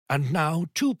And now,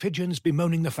 two pigeons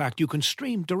bemoaning the fact you can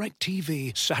stream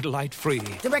DirecTV satellite-free.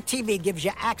 DirecTV gives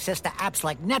you access to apps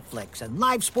like Netflix and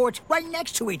live sports right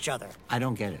next to each other. I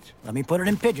don't get it. Let me put it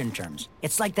in pigeon terms.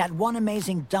 It's like that one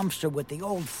amazing dumpster with the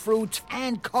old fruits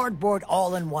and cardboard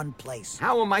all in one place.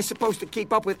 How am I supposed to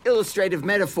keep up with illustrative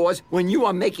metaphors when you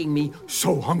are making me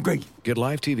so hungry? Get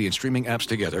live TV and streaming apps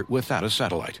together without a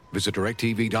satellite. Visit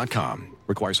DirecTV.com.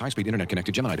 Requires high-speed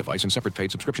internet-connected Gemini device and separate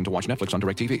paid subscription to watch Netflix on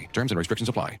DirecTV. Terms and restrictions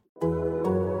apply. All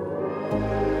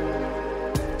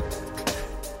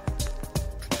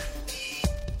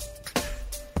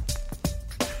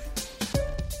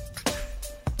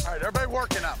right, everybody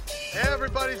working up.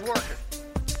 Everybody's working.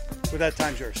 With that,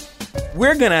 time's yours.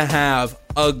 We're going to have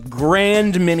a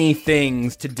grand many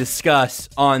things to discuss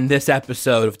on this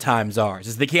episode of Time's Ours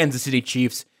as the Kansas City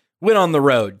Chiefs went on the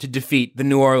road to defeat the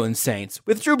New Orleans Saints.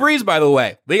 With Drew Brees, by the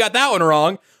way. We got that one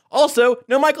wrong. Also,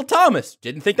 no Michael Thomas.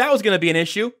 Didn't think that was going to be an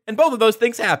issue, and both of those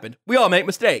things happened. We all make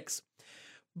mistakes.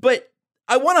 But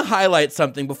I want to highlight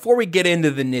something before we get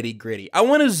into the nitty-gritty. I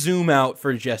want to zoom out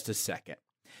for just a second.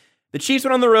 The Chiefs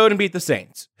went on the road and beat the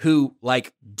Saints, who,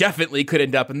 definitely could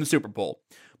end up in the Super Bowl.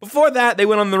 Before that, they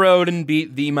went on the road and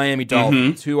beat the Miami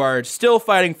Dolphins, who are still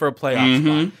fighting for a playoff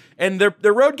spot. And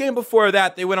their road game before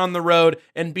that, they went on the road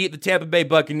and beat the Tampa Bay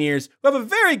Buccaneers, who have a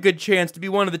very good chance to be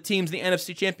one of the teams in the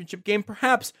NFC Championship game,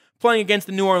 perhaps playing against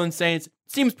the New Orleans Saints.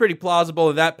 Seems pretty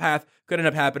plausible that path could end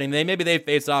up happening. Maybe they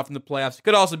face off in the playoffs. It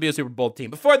could also be a Super Bowl team.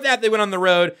 Before that, they went on the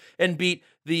road and beat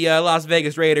the Las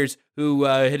Vegas Raiders, who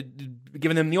had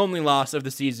given them the only loss of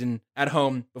the season at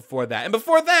home before that. And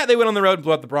before that, they went on the road and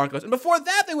blew out the Broncos. And before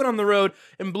that, they went on the road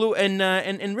and blew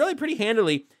and really pretty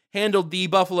handily handled the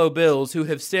Buffalo Bills, who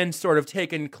have since sort of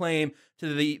taken claim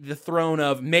to the throne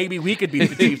of maybe we could beat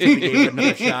the Chiefs if we gave it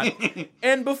another shot.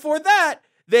 And before that,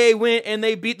 they went and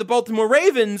they beat the Baltimore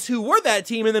Ravens, who were that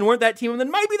team and then weren't that team and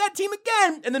then might be that team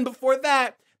again. And then before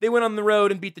that, they went on the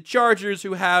road and beat the Chargers,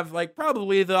 who have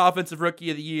probably the offensive rookie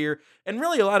of the year and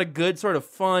really a lot of good sort of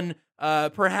fun,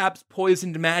 perhaps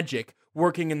poisoned magic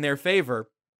working in their favor.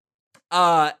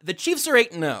 The Chiefs are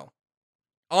 8-0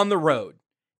 on the road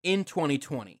in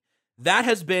 2020. That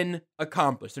has been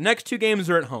accomplished. The next two games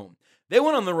are at home. They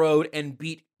went on the road and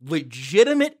beat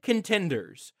legitimate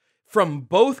contenders from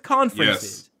both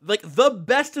conferences. Yes. The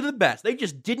best of the best. They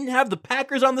just didn't have the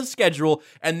Packers on the schedule,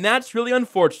 and that's really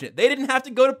unfortunate. They didn't have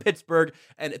to go to Pittsburgh,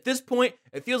 and at this point,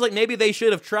 it feels like maybe they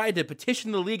should have tried to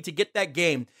petition the league to get that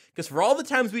game, because for all the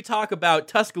times we talk about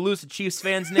Tuscaloosa Chiefs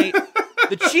fans, Nate,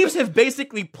 the Chiefs have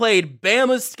basically played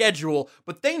Bama's schedule,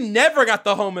 but they never got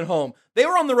the home and home. They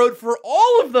were on the road for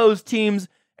all of those teams,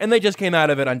 and they just came out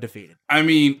of it undefeated. I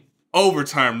mean,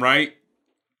 overtime, right?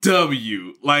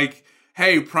 W.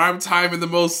 Hey, prime time in the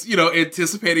most,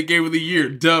 anticipated game of the year.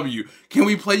 W. Can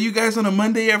we play you guys on a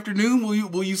Monday afternoon?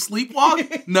 Will you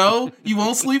sleepwalk? No? You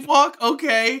won't sleepwalk?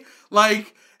 Okay.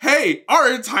 Hey,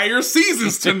 our entire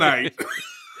season's tonight.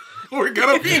 We're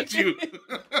gonna beat you.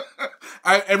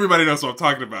 Everybody knows what I'm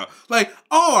talking about.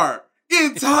 Our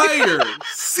entire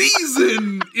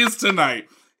season is tonight.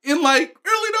 In early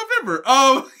November.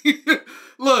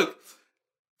 Look,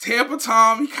 Tampa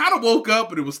Tom, he kind of woke up,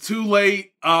 but it was too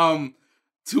late.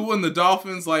 Tua and the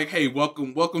Dolphins, hey,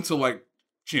 welcome to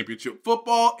championship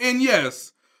football. And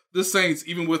yes, the Saints,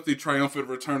 even with the triumphant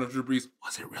return of Drew Brees,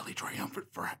 was it really triumphant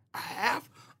for a half?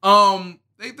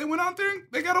 They went out there and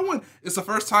they got a win. It's the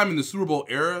first time in the Super Bowl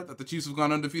era that the Chiefs have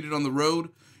gone undefeated on the road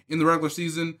in the regular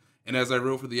season. And as I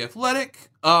wrote for The Athletic,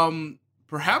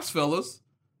 perhaps, fellas,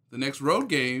 the next road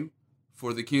game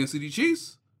for the Kansas City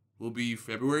Chiefs will be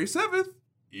February 7th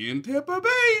in Tampa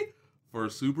Bay for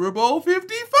Super Bowl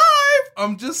 55.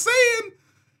 I'm just saying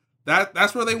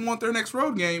that's where they want their next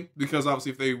road game, because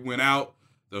obviously if they win out,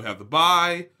 they'll have the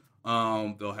bye.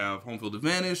 They'll have home field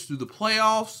advantage through the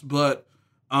playoffs. But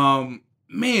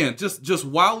man, just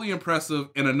wildly impressive,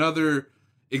 and another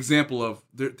example of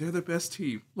they're the best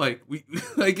team.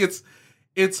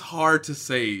 It's hard to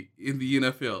say in the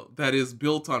NFL that is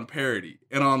built on parity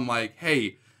and on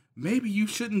hey, maybe you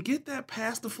shouldn't get that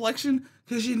pass deflection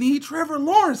because you need Trevor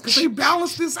Lawrence, because they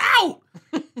balance this out.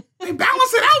 They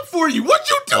balance it out for you. What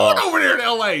you doing over there in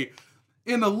LA?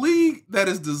 In a league that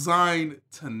is designed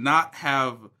to not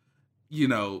have,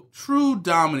 true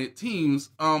dominant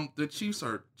teams, the Chiefs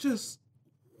are just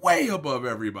way above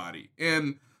everybody.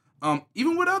 And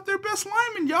even without their best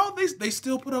lineman, y'all, they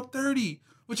still put up 30,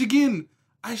 which again,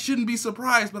 I shouldn't be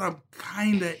surprised, but I'm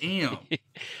kind of am.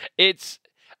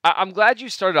 I'm glad you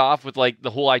started off with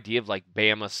the whole idea of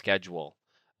Bama schedule,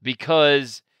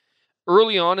 because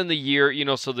early on in the year,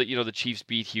 so that, the Chiefs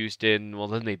beat Houston. Well,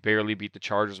 then they barely beat the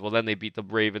Chargers. Well, then they beat the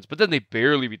Ravens. But then they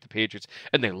barely beat the Patriots.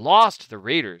 And they lost to the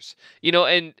Raiders.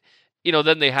 And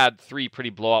then they had 3 pretty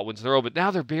blowout wins in a row. But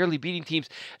now they're barely beating teams.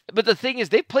 But the thing is,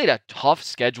 they played a tough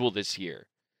schedule this year.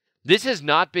 This has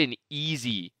not been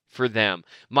easy for them.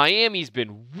 Miami's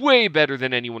been way better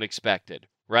than anyone expected,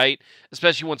 right?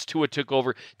 Especially once Tua took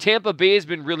over. Tampa Bay has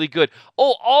been really good.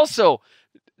 Oh, also,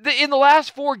 in the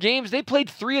last 4 games, they played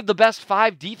 3 of the best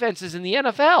 5 defenses in the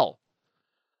NFL.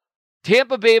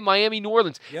 Tampa Bay, Miami, New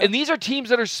Orleans. Yep. And these are teams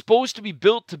that are supposed to be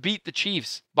built to beat the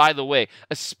Chiefs, by the way,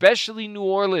 especially New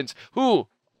Orleans, who,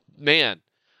 man,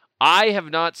 I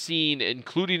have not seen,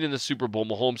 including in the Super Bowl,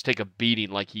 Mahomes take a beating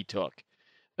like he took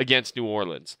against New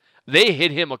Orleans. They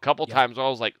hit him a couple times where I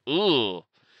was like, ooh,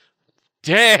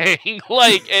 dang. It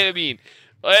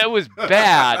was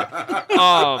bad.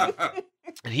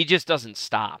 And he just doesn't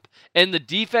stop. And the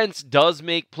defense does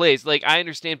make plays. I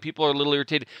understand people are a little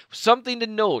irritated. Something to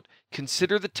note,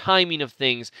 consider the timing of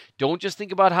things. Don't just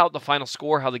think about how the final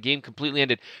score, how the game completely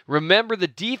ended. Remember, the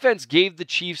defense gave the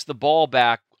Chiefs the ball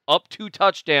back, up 2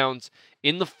 touchdowns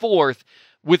in the 4th,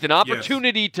 with an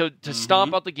opportunity to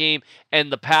stomp out the game,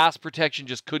 and the pass protection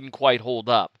just couldn't quite hold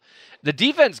up. The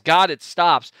defense got its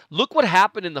stops. Look what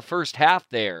happened in the first half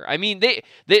there. I mean,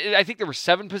 I think there were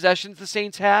 7 possessions the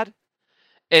Saints had,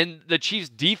 and the Chiefs'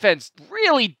 defense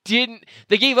really didn't.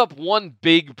 They gave up 1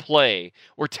 big play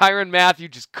where Tyrann Mathieu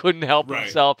just couldn't help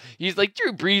himself. He's like,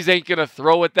 Drew Brees ain't going to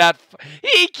throw it that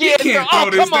He can't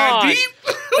throw this that deep.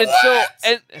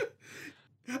 And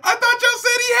I thought y'all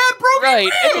said he had broken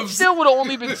ribs. And it still would have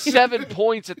only been 7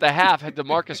 points at the half had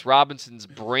DeMarcus Robinson's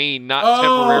brain not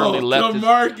temporarily left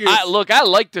DeMarcus. I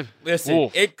like to listen.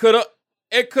 Oof. It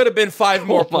could have been 5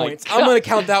 more points. I'm going to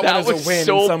count that one as a win in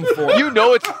some form. You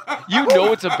know it's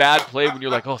a bad play when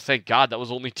you're like, oh, thank God that was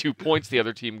only 2 points the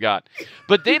other team got.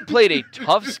 But they played a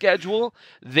tough schedule.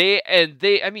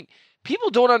 People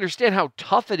don't understand how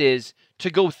tough it is to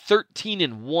go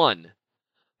 13-1.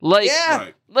 Really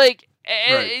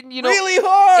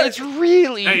hard. It's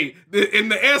really. Hey, in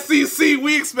the SEC,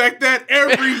 we expect that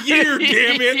every year,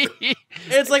 damn it.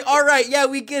 It's like, all right, yeah,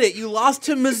 we get it. You lost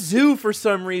to Mizzou for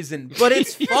some reason, but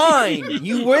it's fine.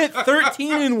 You went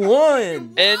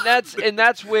 13-1. And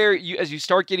that's where as you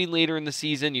start getting later in the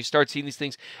season, you start seeing these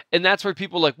things, and that's where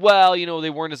people are like, well, they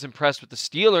weren't as impressed with the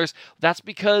Steelers. That's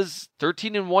because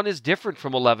 13-1 is different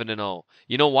from 11-0.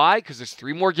 You know why? Because there's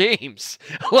 3 more games.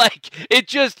 It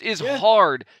just is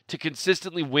hard to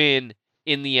consistently win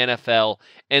in the NFL,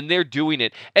 and they're doing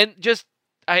it. And just,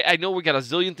 I know we got a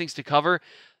zillion things to cover,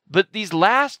 but these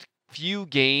last few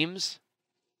games,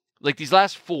 these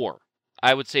last 4,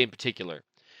 I would say in particular,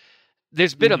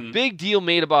 there's been a big deal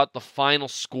made about the final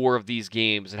score of these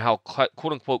games and how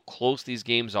quote-unquote close these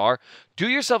games are. Do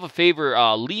yourself a favor,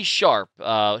 Lee Sharp,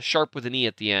 Sharp with an E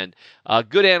at the end,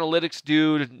 good analytics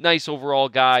dude, nice overall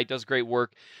guy, does great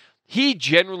work. He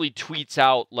generally tweets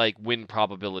out win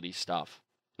probability stuff.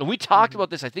 And we talked about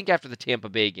this, I think, after the Tampa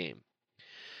Bay game.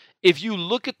 If you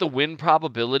look at the win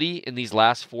probability in these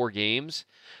last 4 games,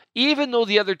 even though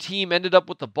the other team ended up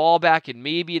with the ball back and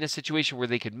maybe in a situation where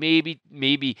they could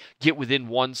maybe get within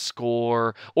 1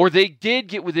 score, or they did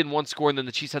get within 1 score and then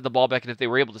the Chiefs had the ball back, and if they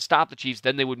were able to stop the Chiefs,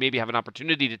 then they would maybe have an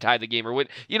opportunity to tie the game or win.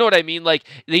 You know what I mean?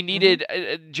 They needed,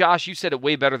 Josh, you said it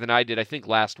way better than I did, I think,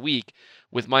 last week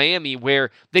with Miami, where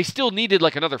they still needed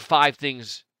another 5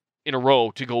 things in a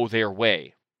row to go their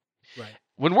way. Right.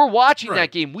 When we're watching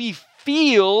that game, we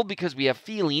feel, because we have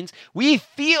feelings, we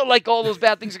feel like all those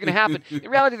bad things are going to happen.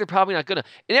 In reality, they're probably not going to.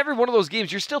 In every one of those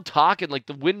games, you're still talking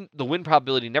the win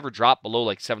probability never dropped below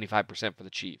 75% for the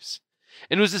Chiefs.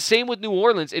 And it was the same with New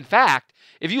Orleans. In fact,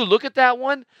 if you look at that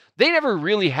one, they never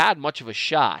really had much of a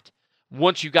shot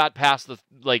once you got past the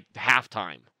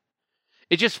halftime.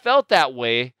 It just felt that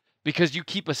way because you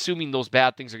keep assuming those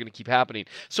bad things are going to keep happening.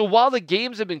 So while the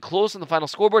games have been close on the final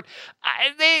scoreboard,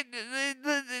 they mostly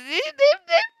did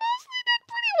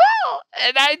pretty well.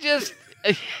 And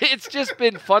it's just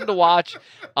been fun to watch.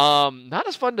 Not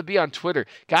as fun to be on Twitter.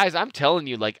 Guys, I'm telling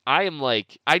you,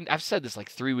 I've said this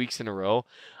 3 weeks in a row.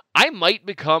 I might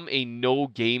become a no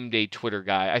game day Twitter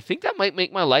guy. I think that might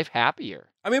make my life happier.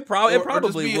 I mean, it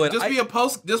probably would. Just be a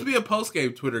post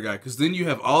game Twitter guy, because then you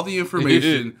have all the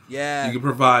information. Yeah, you can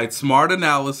provide smart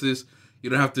analysis.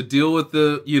 You don't have to deal with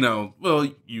the, well,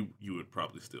 you would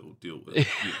probably still deal with,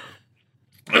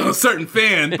 a certain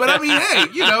fan. But I mean, hey,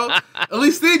 at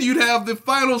least then you'd have the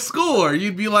final score.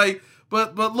 You'd be like,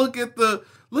 but look at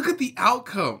the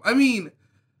outcome. I mean,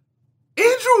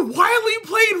 Andrew Wiley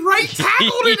played right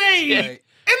tackle today,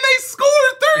 and they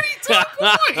scored 32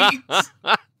 points.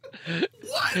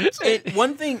 What? And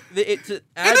one thing,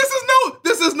 And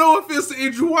this is no offense to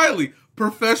Andrew Wiley,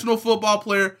 professional football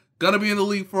player, gonna be in the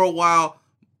league for a while.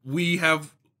 We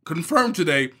have confirmed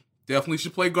today, definitely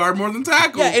should play guard more than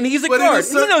tackle. Yeah, and he's a guard.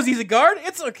 He knows he's a guard.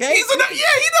 It's okay. He knows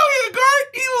he's a guard.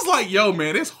 He was like, "Yo,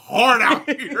 man, it's hard out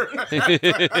here."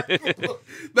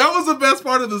 That was the best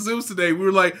part of the Zooms today. We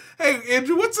were like, "Hey,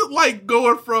 Andrew, what's it like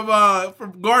going from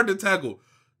guard to tackle?"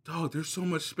 Dog, there's so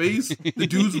much space. The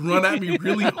dudes run at me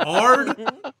really hard.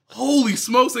 Holy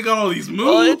smokes, they got all these moves.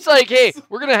 Well, it's like, hey,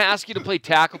 we're going to ask you to play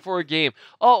tackle for a game.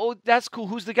 Oh, that's cool.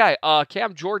 Who's the guy?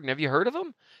 Cam Jordan. Have you heard of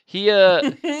him? He,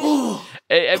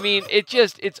 I mean,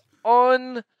 it's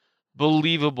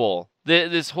unbelievable.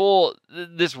 This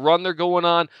run they're going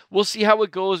on. We'll see how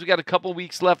it goes. We got a couple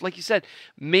weeks left. Like you said,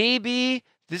 maybe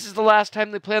this is the last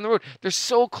time they play on the road. They're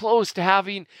so close to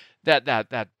having that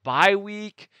bye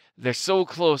week. They're so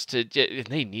close to.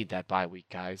 They need that bye week,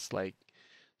 guys. Like,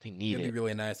 they need It'd it. be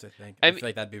really nice, I think. I feel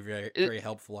like that'd be very, very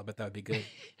helpful. I bet that would be good.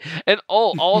 And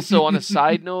also on a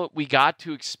side note, we got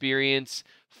to experience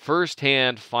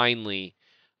firsthand, finally,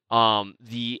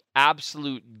 the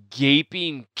absolute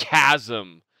gaping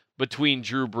chasm between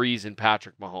Drew Brees and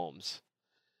Patrick Mahomes.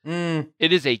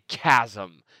 It is a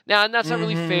chasm. Now, and that's not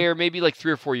really fair. Maybe like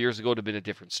 3 or 4 years ago, it would have been a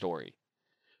different story.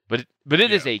 But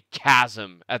it is a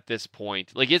chasm at this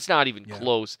point. Like, it's not even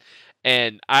close.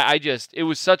 And it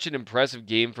was such an impressive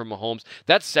game from Mahomes.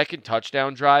 That second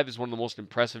touchdown drive is one of the most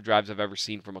impressive drives I've ever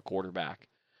seen from a quarterback.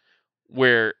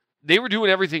 Where they were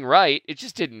doing everything right, it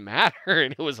just didn't matter,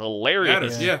 and it was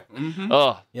hilarious. Yeah. Mm-hmm.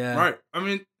 Oh, yeah. Right. I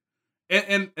mean,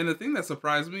 and the thing that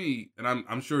surprised me, and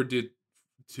I'm sure it did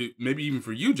to maybe even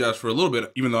for you, Josh, for a little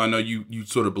bit, even though I know you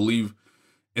sort of believe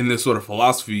in this sort of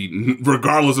philosophy,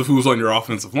 regardless of who's on your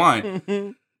offensive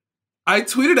line. I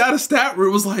tweeted out a stat where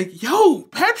it was like, yo,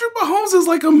 Patrick Mahomes has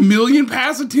like 1 million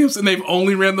pass attempts, and they've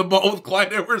only ran the ball with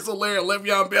Clyde Edwards-Helaire and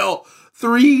Le'Veon Bell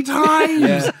 3 times.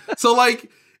 Yeah. So,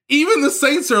 like, even the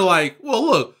Saints are like, well,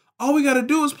 look, all we got to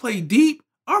do is play deep.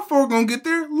 Our 4 gonna get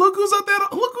there. Look who's on that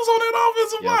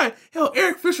offensive line. Hell,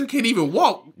 Eric Fisher can't even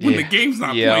walk when the game's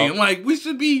not playing. Like, we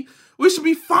should be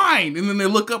fine. And then they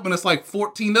look up and it's like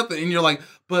 14-0, and you're like,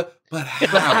 but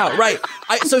how? Right.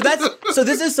 So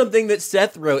this is something that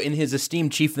Seth wrote in his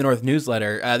esteemed Chief of the North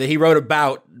newsletter that he wrote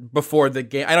about before the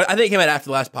game. I think it came out after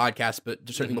the last podcast, but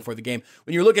certainly before the game.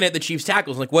 When you're looking at the Chiefs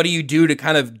tackles, like, what do you do to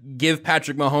kind of give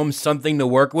Patrick Mahomes something to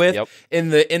work with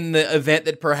in the event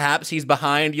that perhaps he's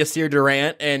behind Yasir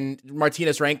Durant and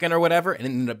Martinez Rankin or whatever, and it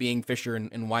ended up being Fisher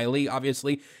and Wiley,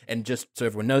 obviously. And just so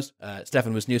everyone knows,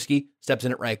 Stefan Wisniewski steps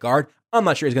in at right guard. I'm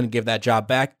not sure he's going to give that job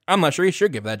back. I'm not sure he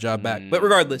should give that job back. But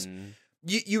regardless,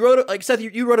 you wrote, like Seth,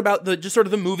 you wrote about just sort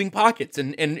of the moving pockets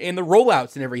and the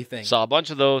rollouts and everything. Saw a bunch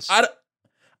of those.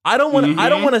 I don't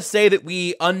want to say that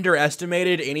we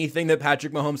underestimated anything that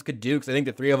Patrick Mahomes could do, because I think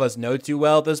the 3 of us know too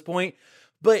well at this point.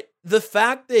 But the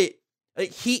fact that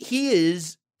he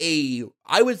is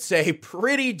I would say,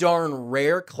 pretty darn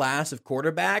rare class of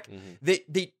quarterback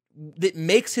that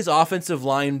makes his offensive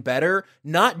line better,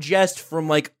 not just from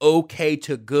like okay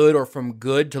to good or from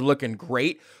good to looking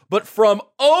great, but from,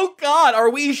 oh God, are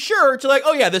we sure, to like,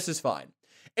 oh yeah, this is fine.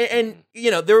 And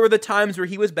you know, there were the times where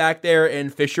he was back there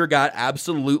and Fisher got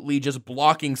absolutely just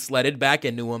blocking sledded back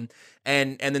into him.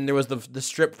 And then there was the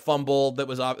strip fumble that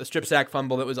was the strip sack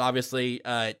fumble that was obviously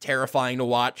terrifying to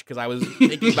watch, because I was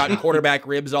thinking about quarterback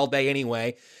ribs all day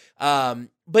anyway.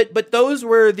 But those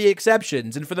were the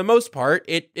exceptions, and for the most part,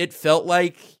 it felt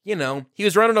like, you know, he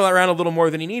was running around a little more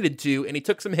than he needed to, and he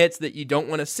took some hits that you don't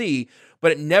want to see,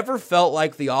 but it never felt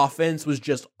like the offense was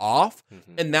just off,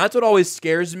 and that's what always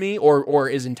scares me, or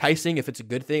is enticing, if it's a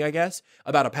good thing, I guess,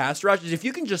 about a pass rush, is if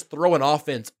you can just throw an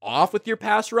offense off with your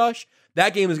pass rush,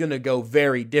 that game is going to go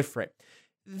very different.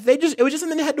 It was just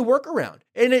something they had to work around,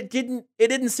 and it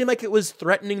didn't seem like it was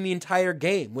threatening the entire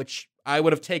game, which I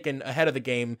would have taken ahead of the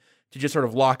game to just sort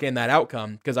of lock in that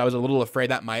outcome, because I was a little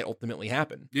afraid that might ultimately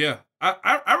happen. Yeah,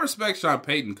 I respect Sean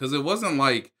Payton, because it wasn't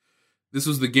like this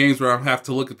was the games where I have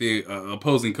to look at the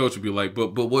opposing coach and be like,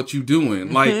 but what you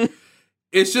doing? Like,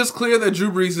 it's just clear that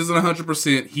Drew Brees isn't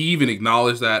 100%. He even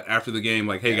acknowledged that after the game,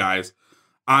 like, hey guys,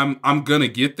 I'm gonna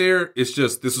get there. It's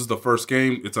just, this is the first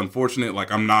game. It's unfortunate.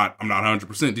 Like, I'm not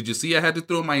 100%. Did you see I had to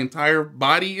throw my entire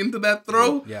body into that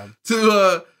throw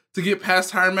to get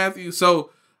past Tyrann Mathieu? So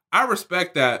I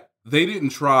respect that. They didn't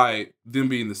try, them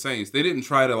being the Saints, they didn't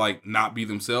try to, like, not be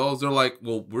themselves. They're like,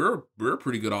 well, we're a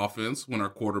pretty good offense when our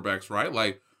quarterback's right.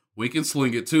 Like, we can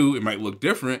sling it too. It might look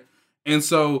different. And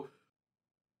so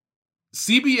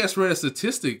CBS read a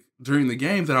statistic during the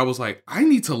game that I was like, I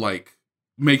need to, like,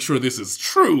 make sure this is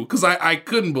true, because I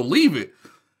couldn't believe it.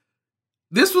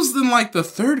 this was in like the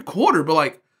third quarter, but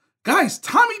like, guys,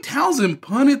 Tommy Townsend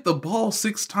punted the ball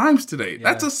 6 times today. Yeah.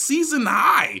 That's a season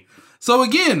high. So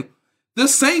again, the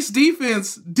Saints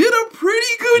defense did a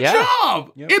pretty good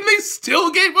job, and they still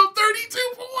gave up 32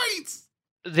 points.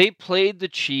 They played the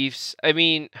Chiefs. I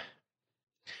mean,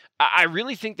 I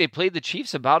really think they played the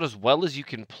Chiefs about as well as you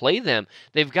can play them.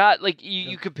 They've got, like,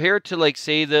 you compare it to, like,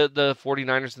 say, the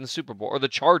 49ers in the Super Bowl or the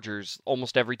Chargers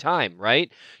almost every time,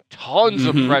 right? Tons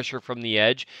of pressure from the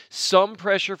edge, some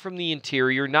pressure from the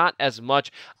interior, not as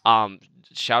much.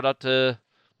 Shout out to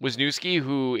Wisniewski,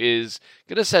 who is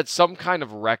going to set some kind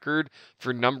of record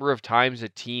for number of times a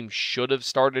team should have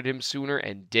started him sooner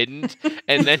and didn't,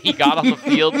 and then he got off the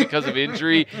field because of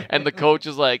injury, and the coach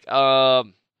is like,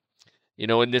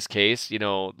 in this case,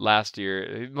 last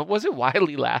year, was it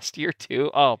Wiley last year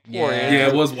too? Oh, poor Andrew. Yeah,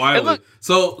 it was Wiley. Look,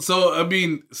 so I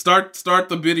mean, start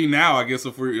the bidding now. I guess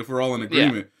if we're all in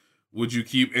agreement, would you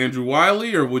keep Andrew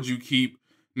Wiley or would you keep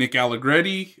Nick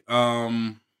Allegretti?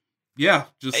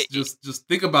 Just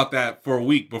think about that for a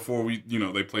week before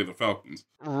they play the Falcons.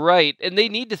 Right, and they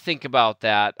need to think about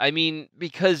that. I mean,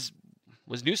 because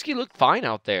Wisniewski looked fine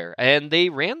out there, and they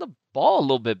ran the ball a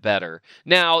little bit better.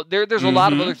 Now, there's a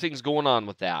lot of other things going on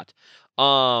with that.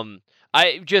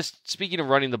 Speaking of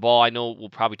running the ball, I know we'll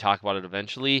probably talk about it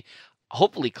eventually.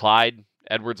 Hopefully Clyde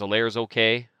Edwards-Helaire is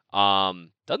okay.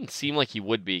 Doesn't seem like he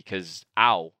would be because,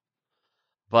 ow.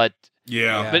 But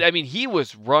I mean, he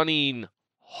was running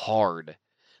hard.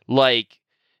 Like,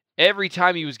 every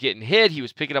time he was getting hit, he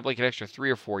was picking up like an extra 3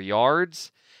 or 4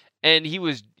 yards. And he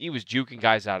was juking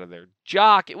guys out of their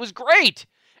jock. It was great.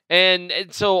 And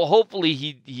so hopefully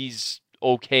he's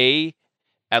okay,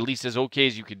 at least as okay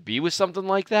as you could be with something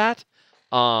like that.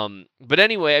 But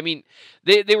anyway, I mean,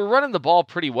 they were running the ball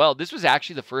pretty well. This was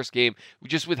actually the first game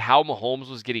just with how Mahomes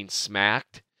was getting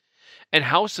smacked and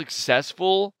how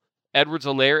successful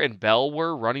Edwards-Helaire and Bell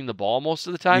were running the ball most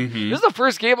of the time. This is the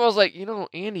first game I was like,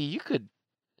 Andy, you could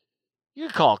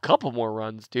call a couple more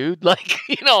runs, dude. Like,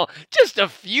 just a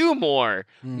few more.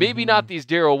 Maybe not these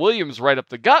Darrell Williams right up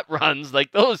the gut runs.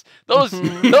 Like those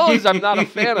I'm not a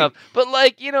fan of. But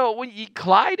like, when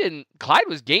Clyde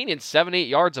was gaining 7-8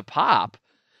 yards a pop.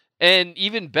 And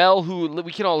even Bell, who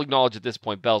we can all acknowledge at this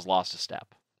point, Bell's lost a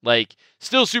step. Like,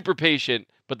 still super patient,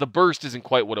 but the burst isn't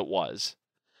quite what it was.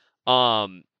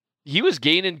 He was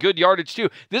gaining good yardage,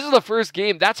 too. This is the first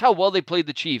game. That's how well they played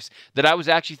the Chiefs, that I was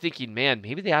actually thinking, man,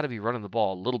 maybe they ought to be running the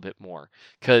ball a little bit more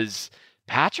because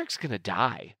Patrick's going to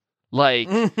die. Like,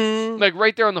 like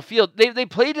right there on the field. They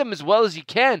played him as well as you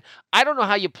can. I don't know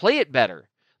how you play it better.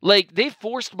 Like, they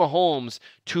forced Mahomes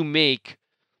to make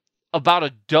about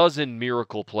a dozen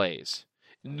miracle plays.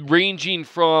 Ranging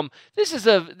from this is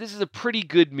a pretty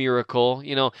good miracle,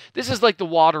 this is like the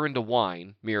water into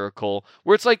wine miracle,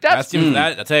 where it's like I'll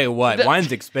tell you what,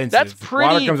 wine's expensive. That's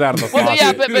pretty. Water comes out of the faucet. Well,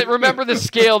 yeah, but remember the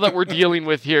scale that we're dealing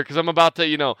with here, because I'm about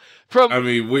to, from. I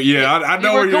mean, I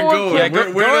know where you're going.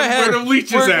 Yeah, where the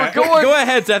leeches at? Go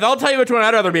ahead, Seth. I'll tell you which one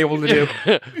I'd rather be able to do.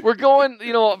 We're going,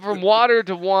 from water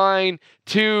to wine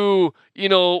to,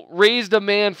 raised a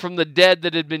man from the dead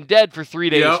that had been dead for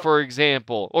 3 days, for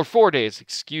example, or 4 days.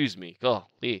 Excuse me. Oh,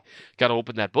 got to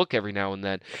open that book every now and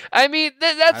then. I mean,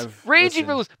 that's ranging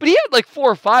from those. But he had like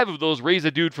 4 or 5 of those raise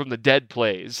a dude from the dead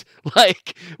plays.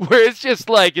 Like, where it's just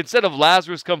like, instead of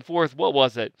Lazarus come forth, what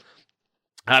was it?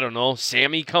 I don't know.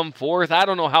 Sammy come forth. I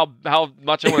don't know how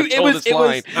much I want to tell this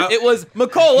line. It was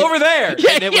McCole over there.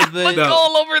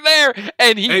 McCole over there.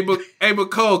 And he. Hey,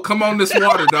 McCole, come on this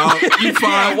water, dog. You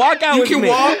fine. Walk out with me. You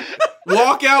can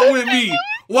walk out with me.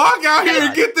 Walk out here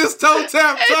and get this toe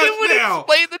tap touchdown. And it would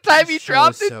explain the time he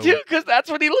dropped it, too, because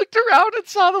that's when he looked around and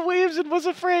saw the waves and was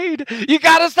afraid. You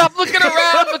got to stop looking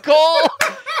around, McCole.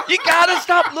 You got to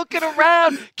stop looking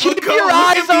around. Keep your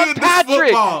eyes on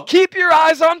Patrick. Keep your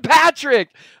eyes on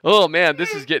Patrick. Oh, man,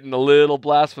 this is getting a little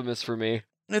blasphemous for me.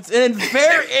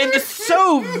 It's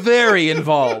so very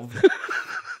involved.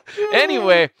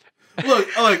 Anyway. Look,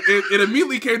 it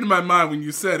immediately came to my mind when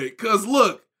you said it, because,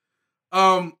 look,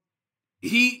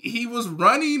 He was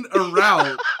running a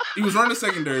route. He was running a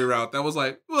secondary route that was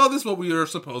like, well, this is what we are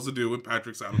supposed to do when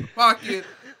Patrick's out of the pocket.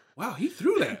 Wow, he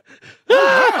threw that.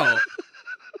 Wow.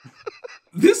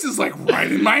 This is like right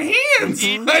in my hands.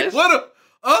 Like,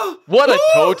 what a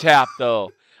toe tap,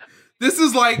 though. This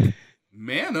is like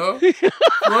manna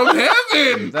from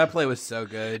heaven. That play was so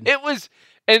good. It was,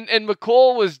 and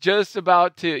McCole was just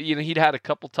about to, he'd had a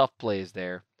couple tough plays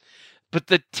there, but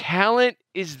the talent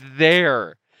is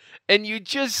there. and you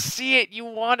just see it. You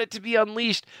want it to be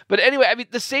unleashed. But anyway, I mean,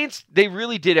 the Saints, they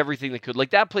really did everything they could.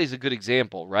 Like, that play is a good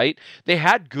example, right? They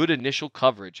had good initial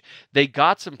coverage. They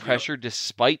got some pressure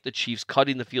despite the Chiefs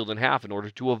cutting the field in half in order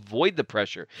to avoid the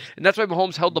pressure. And that's why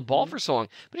Mahomes held the ball for so long.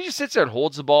 But he just sits there and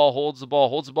holds the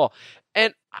ball.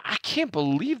 And I can't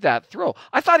believe that throw.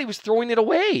 I thought he was throwing it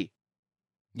away.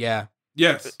 Yeah.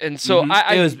 Yes. And so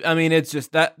it's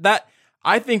just that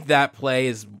I think that play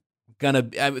is gonna.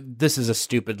 This is a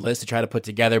stupid list to try to put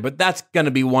together, but that's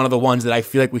gonna be one of the ones that I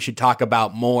feel like we should talk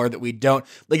about more. That we don't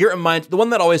like. It reminds the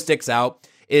one that always sticks out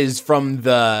is from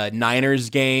the Niners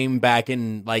game back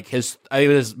in I think it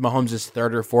was Mahomes'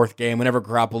 third or fourth game. Whenever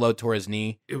Garoppolo tore his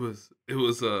knee, It was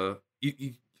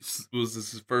was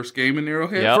this his first game in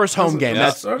Arrowhead? Yep. first home game.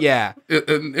 That's yeah.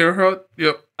 In Arrowhead.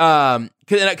 Yep.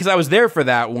 Because I was there for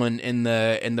that one in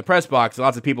the press box.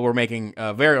 Lots of people were making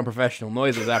very unprofessional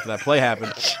noises after that play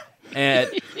happened, and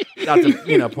not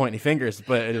to point any fingers,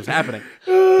 but it was happening.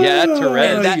 Yeah,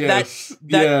 Torres.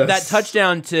 That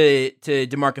touchdown to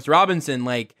Demarcus Robinson,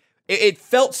 it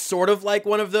felt sort of like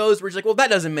one of those where you're like, well, that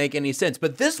doesn't make any sense.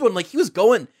 But this one, he was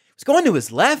going to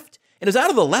his left, and it was out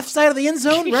of the left side of the end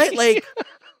zone, right?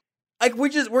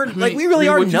 We really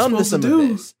are numb to some of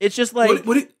this. It's just like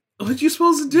what are you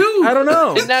supposed to do? I don't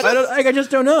know. I just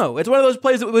don't know. It's one of those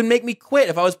plays that would make me quit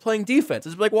if I was playing defense.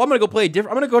 It's like, well, I'm going to go play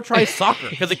different. I'm going to go try soccer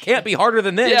because it can't be harder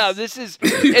than this. Yeah, this is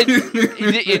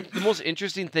the most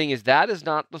interesting thing is that is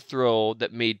not the throw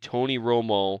that made Tony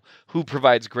Romo, who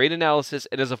provides great analysis,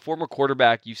 and as a former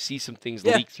quarterback, you see some things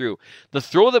leak through. The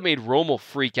throw that made Romo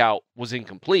freak out was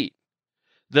incomplete.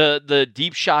 The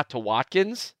deep shot to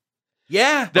Watkins.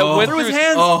 Yeah, that went through his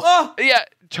hands. Yeah,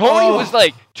 Tony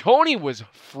was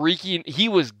freaking. He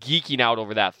was geeking out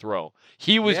over that throw.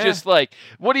 He was just like,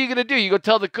 "What are you gonna do? You go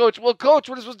tell the coach? Well, coach,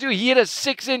 what are you supposed to do? He hit a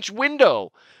 6-inch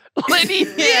window." And he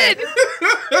did.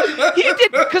 He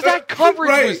did, because that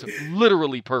coverage was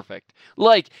literally perfect.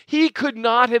 He could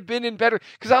not have been in better.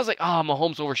 Because I was like,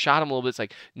 Mahomes overshot him a little bit. It's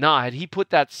like, nah, had he put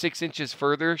that 6 inches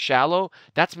further shallow,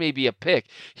 that's maybe a pick.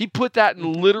 He put that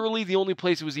in literally the only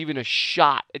place it was even a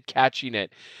shot at catching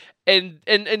it. And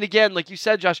again, like you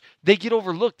said, Josh, they get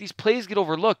overlooked. These plays get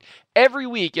overlooked every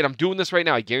week. And I'm doing this right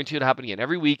now. I guarantee it'll happen again.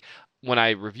 Every week when I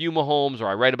review Mahomes or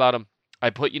I write about him, I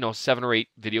put, 7 or 8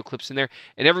 video clips in there,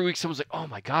 and every week someone's like, oh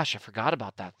my gosh, I forgot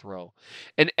about that throw.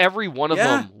 And every one of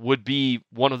them would be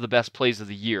one of the best plays of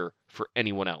the year for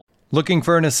anyone else. Looking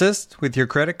for an assist with your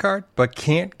credit card, but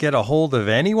can't get a hold of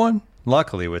anyone?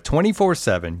 Luckily, with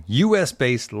 24/7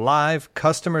 U.S.-based live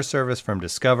customer service from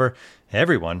Discover,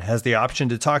 everyone has the option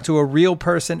to talk to a real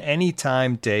person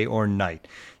anytime, day or night.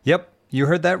 Yep, you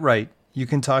heard that right. You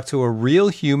can talk to a real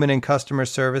human in customer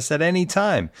service at any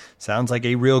time. Sounds like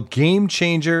a real game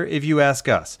changer if you ask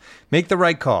us. Make the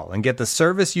right call and get the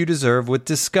service you deserve with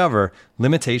Discover.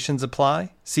 Limitations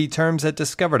apply. See terms at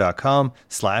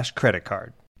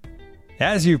discover.com/creditcard.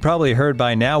 As you've probably heard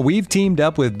by now, we've teamed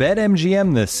up with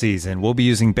BetMGM this season. We'll be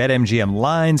using BetMGM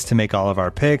lines to make all of our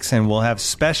picks, and we'll have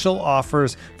special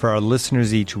offers for our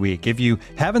listeners each week. If you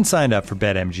haven't signed up for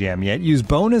BetMGM yet, use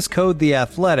bonus code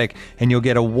THEATHLETIC, and you'll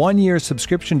get a 1-year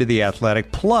subscription to The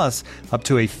Athletic, plus up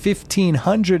to a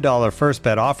 $1,500 first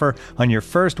bet offer on your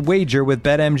first wager with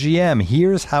BetMGM.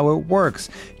 Here's how it works.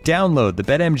 Download the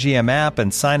BetMGM app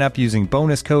and sign up using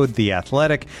bonus code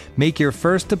THEATHLETIC. Make your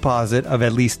first deposit of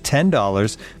at least $10.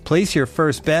 Place your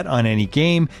first bet on any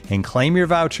game and claim your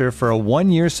voucher for a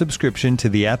 1-year subscription to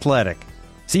The Athletic.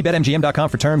 See BetMGM.com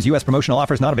for terms. U.S. promotional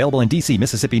offers not available in D.C.,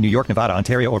 Mississippi, New York, Nevada,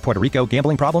 Ontario, or Puerto Rico.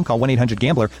 Gambling problem? Call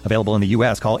 1-800-GAMBLER. Available in the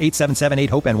U.S. Call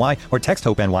 877-8-HOPE-NY or text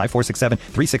HOPE-NY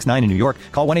 467-369 in New York.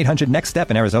 Call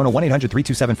 1-800-NEXT-STEP in Arizona.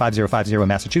 1-800-327-5050 in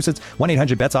Massachusetts.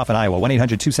 1-800-BETS-OFF in Iowa.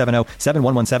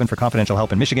 1-800-270-7117 for confidential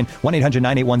help in Michigan.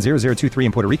 1-800-981-0023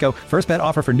 in Puerto Rico. First bet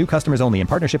offer for new customers only in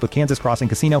partnership with Kansas Crossing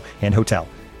Casino and Hotel.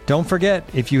 Don't forget,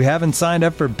 if you haven't signed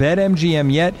up for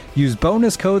BetMGM yet, use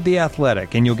bonus code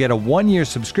THEATHLETIC, and you'll get a 1-year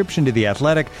subscription to The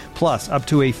Athletic, plus up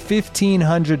to a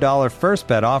 $1,500 first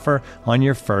bet offer on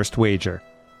your first wager.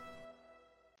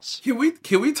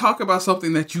 Can we talk about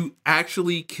something that you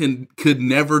actually could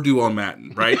never do on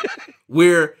Madden, right?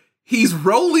 Where he's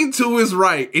rolling to his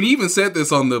right, and he even said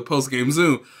this on the post-game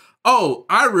Zoom. Oh,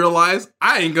 I realize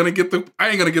I ain't gonna get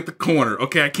the corner.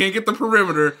 Okay, I can't get the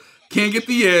perimeter. Can't get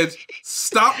the edge.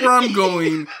 Stop where I'm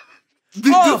going.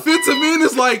 The defensive end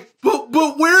is like, but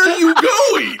where are you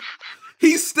going?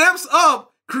 He steps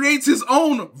up, creates his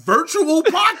own virtual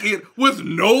pocket with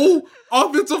no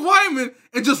offensive lineman,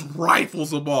 and just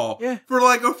rifles the ball for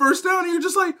like a first down. And you're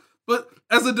just like, but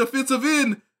as a defensive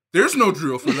end, there's no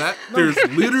drill for that. There's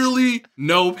literally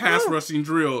no pass rushing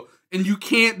drill. And you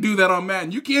can't do that on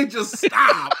Madden. You can't just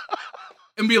stop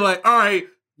and be like, all right,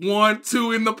 1,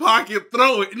 2 in the pocket,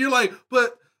 throw it. And you're like,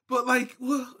 but like,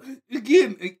 well,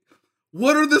 again,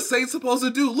 what are the Saints supposed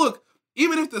to do? Look,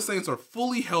 even if the Saints are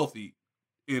fully healthy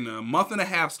in a month and a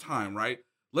half's time, right?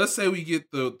 Let's say we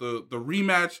get the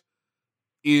rematch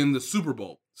in the Super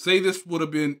Bowl. Say this would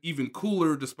have been even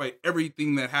cooler despite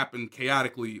everything that happened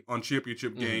chaotically on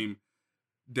championship game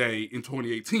day in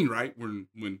 2018, right? When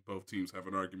both teams have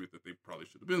an argument that they probably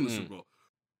should have been in the Super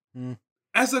Bowl.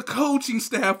 As a coaching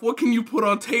staff, what can you put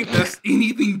on tape that's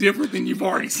anything different than you've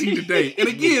already seen today? And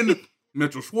again,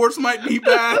 Mitchell Schwartz might be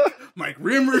back. Mike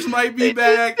Rimmers might be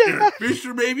back. Eric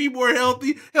Fisher may be more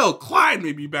healthy. Hell, Clyde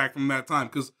may be back from that time.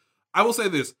 Because I will say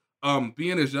this,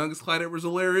 being as young as Clyde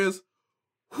Edwards-Helaire is,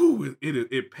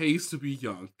 it pays to be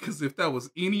young. Because if that was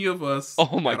any of us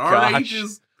at our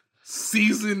ages,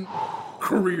 season,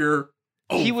 career,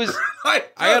 over. He was.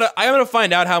 I'm gonna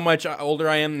find out how much older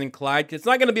I am than Clyde. It's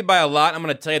not gonna be by a lot. I'm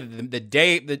gonna tell you that the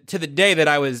day that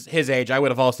I was his age, I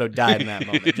would have also died in that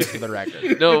moment. Just for the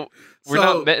record. No, we're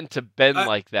not meant to bend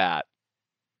like that.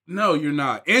 No, you're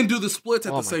not. And do the splits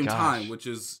at the same gosh. time, which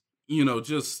is,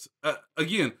 just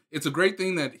again, it's a great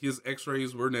thing that his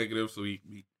X-rays were negative. So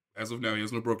he as of now, he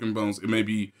has no broken bones. It could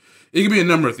be a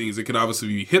number of things. It could obviously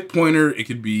be hip pointer. It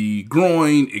could be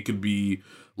groin. It could be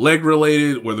leg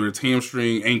related, whether it's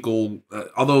hamstring, ankle.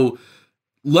 Although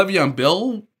Le'Veon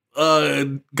Bell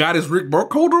got his Rick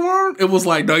Burkholder on, it was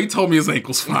like, no, he told me his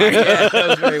ankle's fine. Yeah, that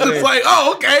was very weird. It's like,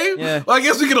 oh, okay. Yeah. Well, I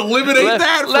guess we can eliminate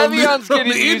that from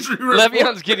the injury report.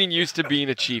 Le'Veon's getting used to being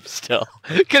a Chief still,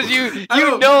 because you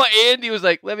know Andy was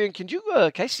like, Le'Veon,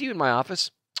 can I see you in my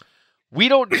office? We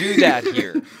don't do that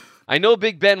here. I know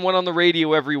Big Ben went on the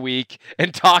radio every week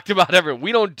and talked about everyone.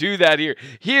 We don't do that here.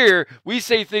 Here, we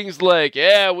say things like,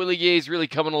 yeah, Willie Gay's really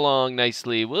coming along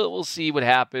nicely. We'll see what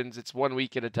happens. It's 1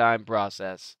 week at a time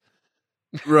process.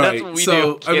 Right. That's what we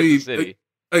do in Kansas City.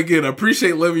 Again, I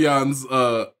appreciate Le'Veon's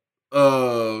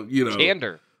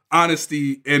candor,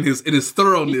 honesty, and his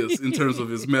thoroughness in terms of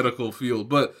his medical field.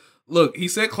 But look, he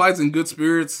said Clyde's in good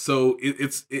spirits, so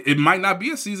it might not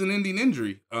be a season-ending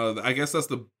injury. I guess that's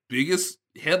the biggest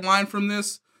headline from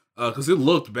this, because it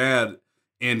looked bad,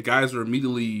 and guys are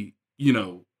immediately,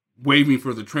 waving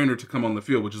for the trainer to come on the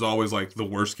field, which is always like the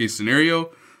worst case scenario.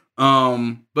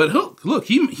 But look,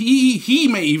 he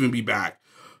may even be back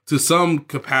to some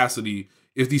capacity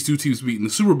if these two teams meet in the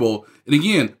Super Bowl. And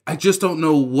again, I just don't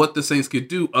know what the Saints could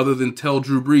do other than tell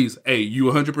Drew Brees, hey, you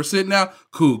 100% now?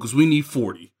 Cool, because we need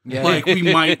 40. Yeah. Like, we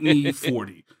might need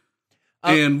 40.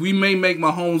 And we may make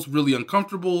Mahomes really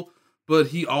uncomfortable, but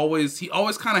he always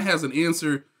kind of has an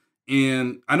answer.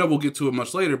 And I know we'll get to it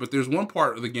much later, but there's one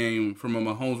part of the game from a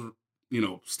Mahomes,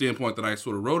 standpoint that I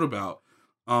sort of wrote about.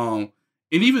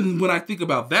 And even when I think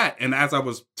about that, and as I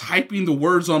was typing the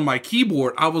words on my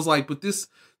keyboard, I was like, but this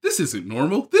isn't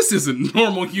normal. This isn't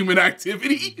normal human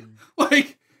activity.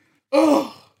 Like,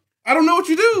 I don't know what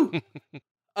you do.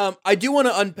 I do want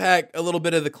to unpack a little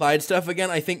bit of the Clyde stuff again.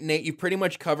 I think, Nate, you pretty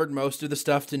much covered most of the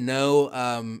stuff to know.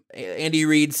 Andy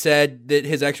Reid said that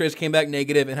his x-rays came back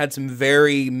negative and had some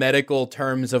very medical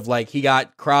terms of, like, he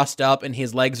got crossed up and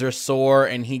his legs are sore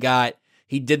and he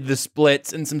did the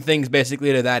splits and some things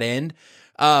basically to that end.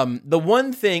 The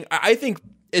one thing, I think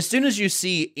as soon as you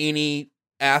see any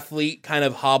athlete kind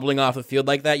of hobbling off the field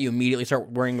like that, you immediately start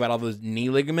worrying about all those knee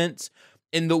ligaments.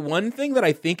 And the one thing that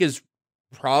I think is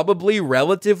probably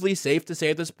relatively safe to say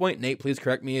at this point, Nate, please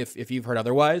correct me if you've heard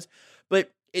otherwise,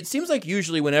 but it seems like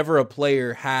usually whenever a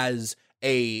player has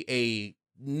a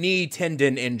knee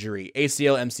tendon injury,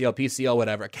 ACL, MCL, PCL,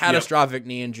 whatever, catastrophic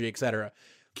knee injury, etc.,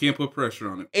 can't put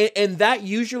pressure on it. And that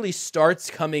usually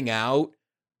starts coming out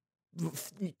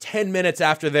 10 minutes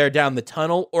after they're down the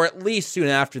tunnel, or at least soon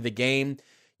after the game.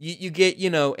 You get,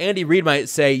 Andy Reid might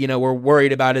say, we're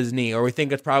worried about his knee, or we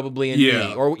think it's probably a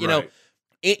knee, or, know,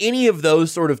 any of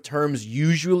those sort of terms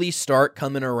usually start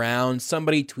coming around.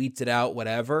 Somebody tweets it out,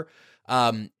 whatever.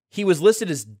 He was listed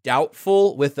as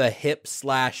doubtful with a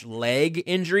hip/leg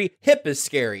injury. Hip is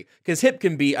scary because hip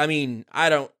can be,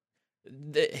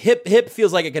 hip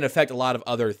feels like it can affect a lot of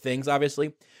other things,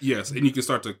 obviously. Yes, and you can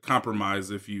start to compromise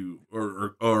if you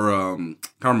or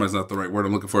compromise is not the right word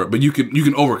I'm looking for, but you can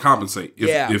overcompensate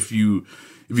if you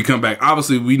come back.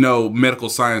 Obviously, we know medical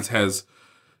science has,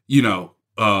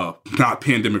 not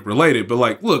pandemic related, but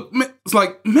like, look, it's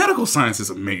like medical science is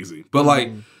amazing, but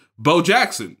like Bo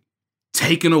Jackson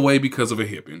taken away because of a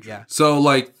hip injury. Yeah. So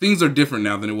like things are different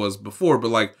now than it was before, but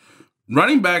like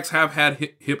running backs have had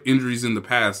hip injuries in the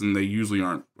past, and they usually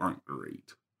aren't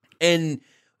great. And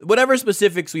whatever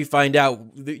specifics we find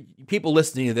out, the people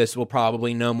listening to this will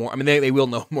probably know more. I mean, they will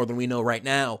know more than we know right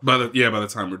now. By the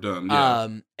time we're done. Yeah.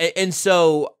 And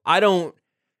so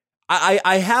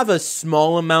I have a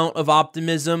small amount of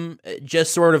optimism,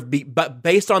 just sort of but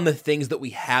based on the things that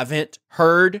we haven't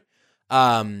heard.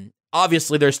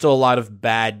 Obviously, there's still a lot of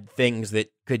bad things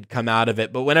that could come out of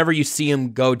it. But whenever you see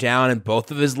him go down and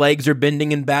both of his legs are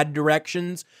bending in bad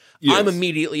directions, yes. I'm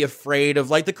immediately afraid of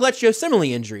like the Colecchio Simile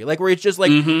injury, like where it's just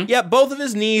like, yeah, both of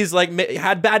his knees like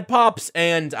had bad pops,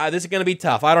 and this is gonna be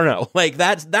tough. I don't know, like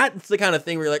that's the kind of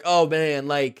thing where you're like, oh man,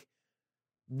 like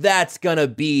that's gonna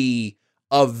be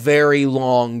a very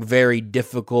long, very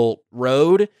difficult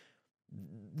road.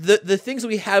 The things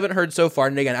we haven't heard so far,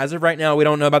 and again, as of right now, we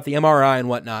don't know about the MRI and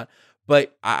whatnot.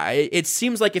 But it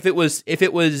seems like if it was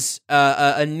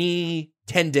a knee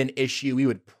tendon issue, we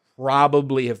would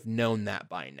probably have known that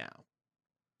by now.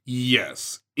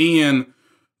 Yes, and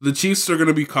the Chiefs are going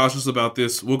to be cautious about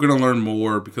this. We're going to learn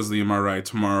more because of the MRI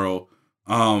tomorrow.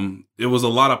 It was a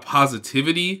lot of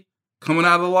positivity coming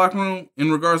out of the locker room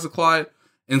in regards to Clyde,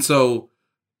 and so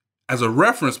as a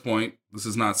reference point, this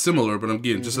is not similar, but I'm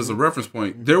getting just as a reference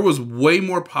point, there was way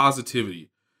more positivity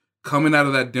coming out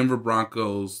of that Denver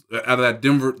Broncos, out of that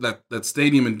Denver, that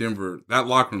stadium in Denver, that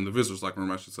locker room, the visitors' locker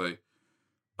room, I should say,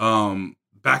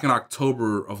 back in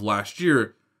October of last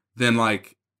year, than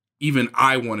like even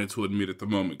I wanted to admit at the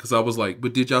moment, because I was like,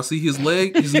 but did y'all see his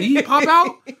knee pop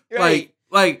out? Right.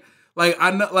 Like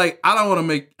I know, like I don't want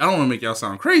to make y'all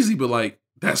sound crazy, but like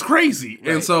that's crazy,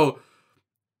 right. And so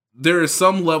there is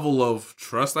some level of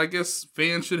trust, I guess,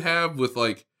 fans should have with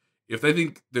like if they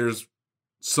think there's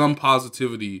some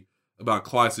positivity about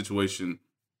Clyde's situation,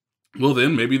 well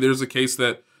then maybe there's a case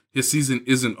that his season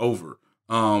isn't over.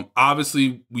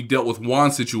 Obviously, we dealt with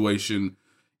Juan's situation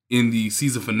in the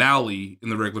season finale in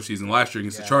the regular season last year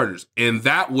against the Chargers, and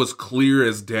that was clear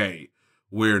as day,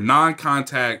 where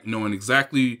non-contact, knowing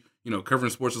exactly,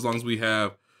 covering sports as long as we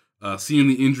have, seeing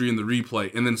the injury in the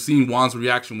replay, and then seeing Juan's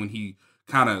reaction when he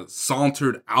kind of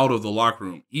sauntered out of the locker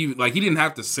room. Even like he didn't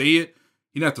have to say it,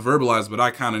 he didn't have to verbalize, but I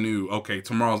kind of knew, okay,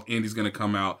 tomorrow Andy's going to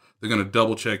come out. They're going to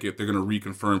double check it. They're going to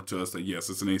reconfirm to us that, yes,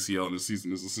 it's an ACL and the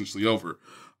season is essentially over.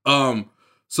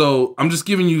 So I'm just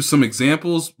giving you some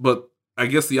examples, but I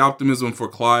guess the optimism for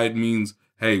Clyde means,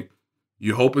 hey,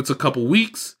 you hope it's a couple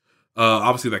weeks.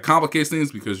 Obviously, that complicates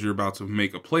things because you're about to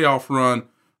make a playoff run.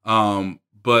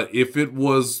 But if it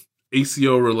was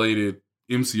ACL related,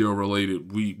 MCO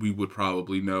related, we would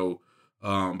probably know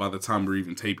by the time we're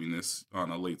even taping this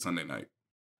on a late Sunday night.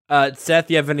 Seth,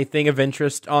 you have anything of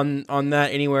interest on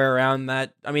that, anywhere around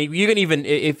that? I mean, you can even,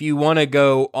 if you want to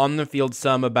go on the field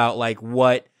some about like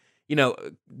what,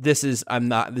 this is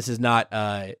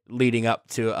not leading up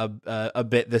to a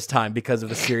bit this time because of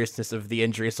the seriousness of the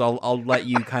injury. So I'll let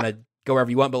you kind of go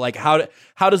wherever you want, but like how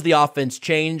does the offense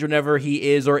change whenever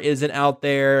he is or isn't out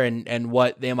there, and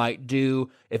what they might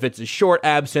do if it's a short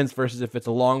absence versus if it's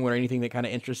a long one, or anything that kind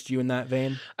of interests you in that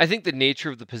vein? I think the nature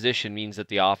of the position means that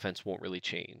the offense won't really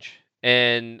change.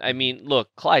 And I mean, look,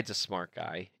 Clyde's a smart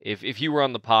guy. If you were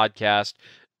on the podcast,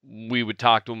 we would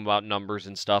talk to him about numbers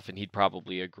and stuff, and he'd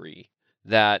probably agree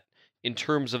that in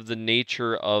terms of the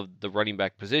nature of the running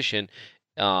back position,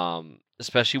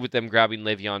 especially with them grabbing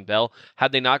Le'Veon Bell.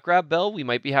 Had they not grabbed Bell, we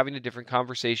might be having a different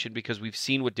conversation because we've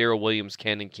seen what Darrell Williams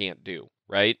can and can't do,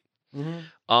 right?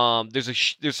 Mm-hmm.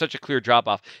 There's such a clear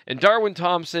drop-off. And Darwin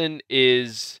Thompson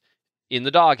is in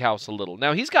the doghouse a little.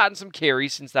 Now, he's gotten some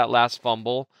carries since that last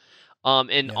fumble.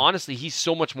 Honestly, he's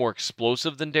so much more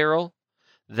explosive than Darrell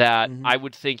that I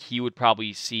would think he would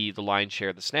probably see the lion's share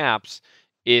of the snaps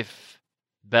if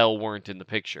Bell weren't in the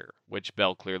picture, which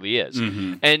Bell clearly is.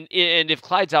 Mm-hmm. And if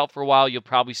Clyde's out for a while, you'll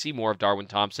probably see more of Darwin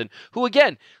Thompson, who,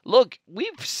 again, look,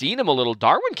 we've seen him a little.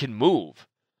 Darwin can move.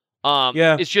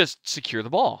 It's just secure the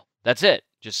ball. That's it.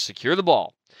 Just secure the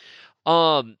ball.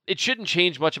 It shouldn't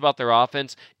change much about their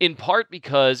offense, in part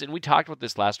because, and we talked about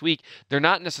this last week, they're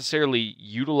not necessarily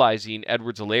utilizing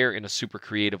Edwards-Helaire in a super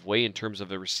creative way in terms of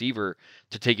the receiver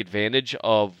to take advantage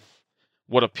of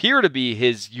what appear to be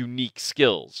his unique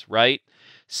skills, right?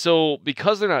 So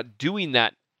because they're not doing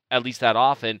that, at least that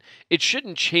often, it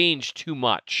shouldn't change too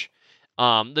much.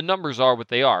 The numbers are what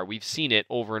they are. We've seen it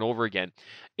over and over again.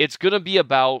 It's going to be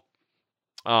about,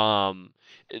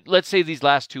 let's say these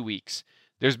last 2 weeks.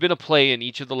 There's been a play in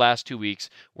each of the last 2 weeks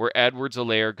where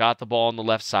Edwards-Helaire got the ball on the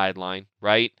left sideline,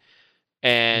 right?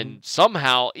 And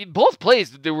somehow, both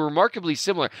plays, they were remarkably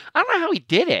similar. I don't know how he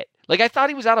did it. Like, I thought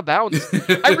he was out of bounds.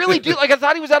 I really do. Like, I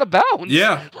thought he was out of bounds.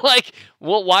 Yeah. Like,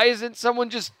 well, why isn't someone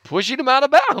just pushing him out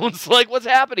of bounds? Like, what's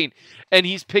happening? And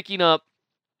he's picking up,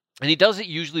 and he does it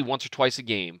usually once or twice a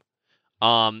game.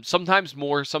 Sometimes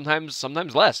more, sometimes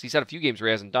less. He's had a few games where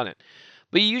he hasn't done it.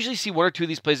 But you usually see one or two of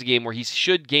these plays a game where he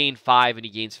should gain 5 and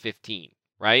he gains 15,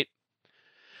 right?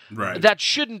 Right. That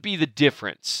shouldn't be the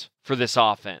difference for this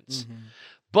offense.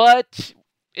 But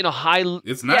in a high...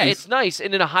 It's nice. Yeah, it's nice.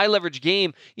 And in a high-leverage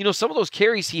game, some of those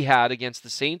carries he had against the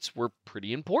Saints were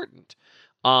pretty important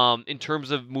in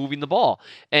terms of moving the ball.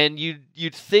 And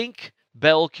you'd think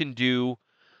Bell can do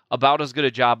about as good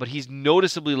a job, but he's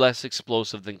noticeably less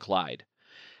explosive than Clyde.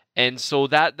 And so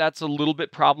that's a little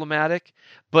bit problematic.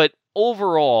 But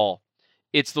overall,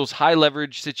 it's those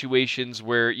high-leverage situations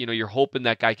where, you're hoping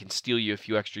that guy can steal you a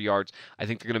few extra yards. I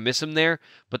think they're going to miss him there,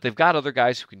 but they've got other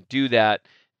guys who can do that.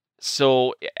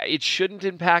 So it shouldn't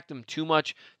impact them too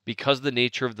much because of the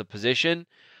nature of the position.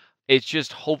 It's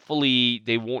just hopefully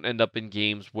they won't end up in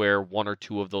games where one or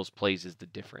two of those plays is the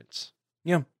difference.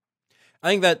 Yeah. I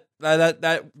think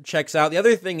that checks out. The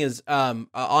other thing is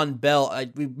on Bell,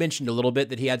 we mentioned a little bit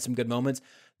that he had some good moments.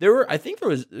 There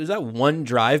was that one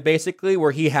drive basically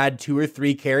where he had 2 or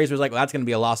 3 carries. It was like, well, that's going to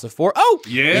be a loss of 4. Oh,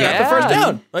 he got the first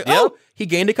down. Like, oh, he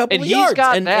gained a couple of yards. He's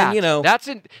got and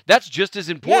that. That's just as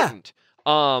important.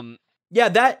 Yeah,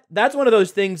 that's one of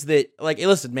those things that, like, hey,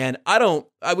 listen, man,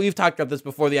 we've talked about this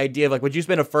before, the idea of, like, would you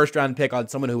spend a first-round pick on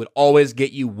someone who would always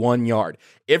get you 1 yard?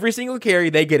 Every single carry,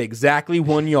 they get exactly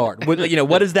 1 yard. What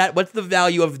is that? What's the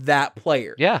value of that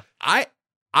player? Yeah. I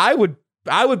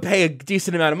would pay a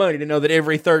decent amount of money to know that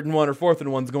every 3rd and 1 or 4th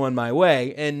and 1's going my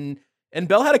way. And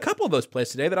Bell had a couple of those plays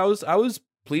today that I was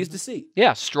pleased to see.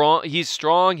 Yeah, strong. He's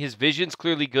strong. His vision's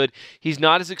clearly good. He's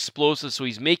not as explosive, so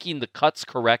he's making the cuts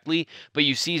correctly, but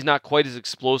you see he's not quite as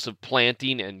explosive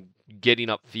planting and getting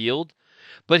upfield.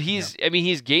 But he's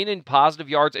gaining positive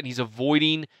yards and he's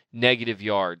avoiding negative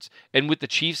yards. And with the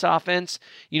Chiefs offense,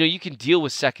 you can deal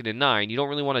with 2nd and 9. You don't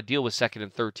really want to deal with 2nd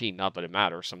and 13. Not that it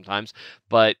matters sometimes,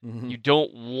 but you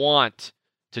don't want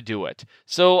to do it.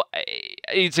 So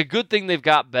it's a good thing they've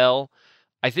got Bell.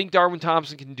 I think Darwin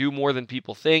Thompson can do more than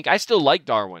people think. I still like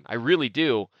Darwin. I really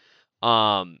do.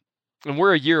 And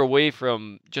we're a year removed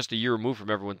from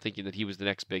everyone thinking that he was the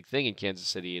next big thing in Kansas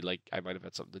City. Like, I might have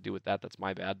had something to do with that. That's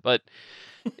my bad. But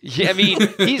yeah,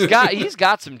 he's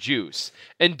got some juice.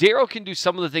 And Darryl can do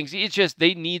some of the things. It's just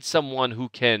they need someone who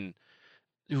can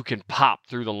pop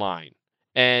through the line.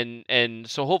 And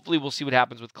so hopefully we'll see what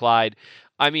happens with Clyde.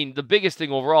 The biggest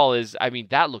thing overall is,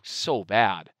 that looks so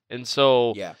bad. And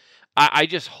so yeah. I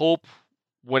just hope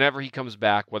whenever he comes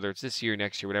back, whether it's this year,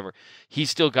 next year, whatever, he's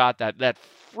still got that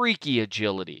freaky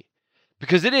agility,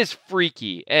 because it is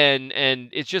freaky and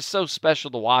it's just so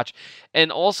special to watch. And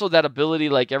also that ability,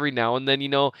 like every now and then,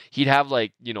 he'd have 4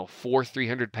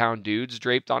 300-pound dudes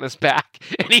draped on his back,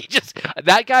 and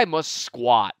that guy must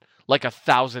squat like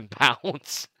 1,000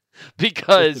 pounds.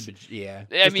 Because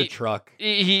a truck.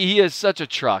 He is such a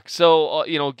truck. So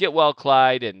get well,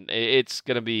 Clyde, and it's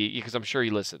gonna be, because I'm sure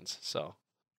he listens. So,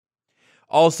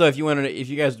 also, if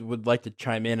you guys would like to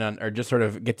chime in on, or just sort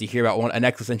of get to hear about an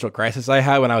existential crisis I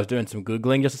had when I was doing some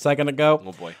Googling just a second ago.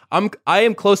 Oh boy, I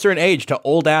am closer in age to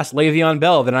old ass Le'Veon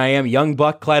Bell than I am young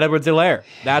buck Clyde Edwards-Helaire.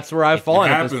 That's where I've fallen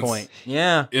at this point.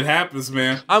 Yeah, it happens,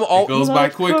 man. It goes by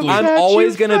quickly. I'm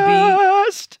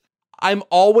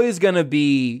always gonna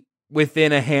be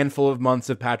within a handful of months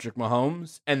of Patrick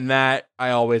Mahomes, and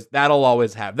that'll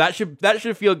always have. That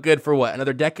should feel good for what,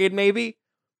 another decade maybe?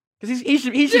 Because he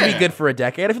should be good for a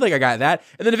decade. I feel like I got that,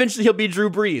 and then eventually he'll be Drew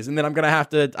Brees, and then I'm gonna have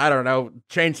to, I don't know,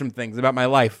 change some things about my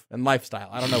life and lifestyle.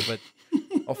 I don't know, but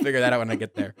I'll figure that out when I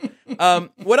get there.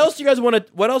 What else do you guys want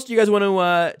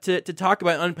to talk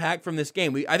about, unpack from this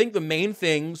game? I think the main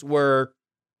things were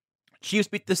Chiefs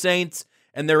beat the Saints,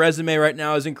 and their resume right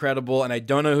now is incredible, and I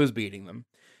don't know who's beating them.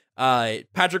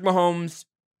 Patrick Mahomes,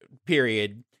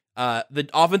 period. The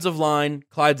offensive line,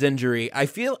 Clyde's injury. I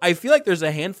feel like there's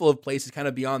a handful of places kind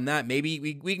of beyond that. Maybe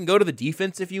we can go to the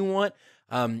defense if you want.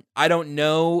 I don't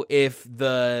know if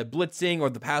the blitzing or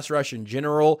the pass rush in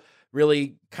general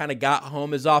really kind of got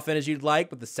home as often as you'd like,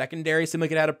 but the secondary seemed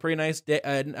like it had a pretty nice day,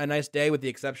 a nice day, with the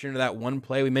exception of that one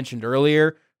play we mentioned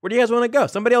earlier. Where do you guys want to go?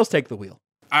 Somebody else take the wheel.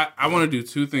 I want to do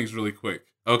 2 things really quick.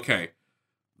 Okay.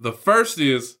 The first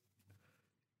is,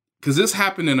 because this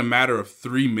happened in a matter of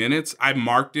 3 minutes, I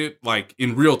marked it like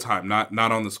in real time, not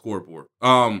on the scoreboard.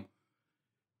 Patrick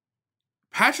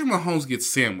Mahomes gets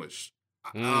sandwiched.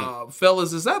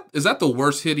 Fellas, is that the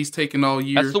worst hit he's taken all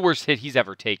year? That's the worst hit he's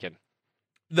ever taken.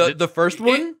 The first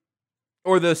one?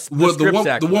 Or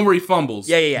the one where he fumbles.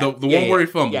 Yeah. The one where he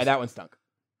fumbles. Yeah, that one stunk.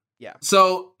 Yeah.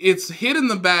 So it's hit in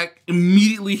the back,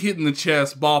 immediately hit in the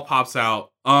chest, ball pops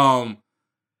out.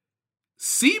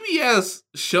 CBS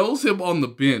shows him on the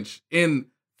bench, and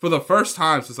for the first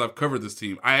time since I've covered this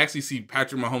team, I actually see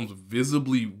Patrick Mahomes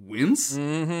visibly wince.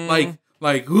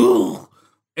 Like, ooh.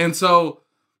 And so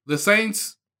the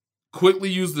Saints quickly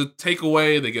use the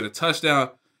takeaway. They get a touchdown.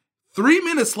 3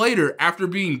 minutes later, after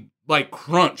being like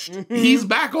crunched, he's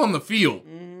back on the field.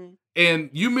 And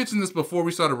you mentioned this before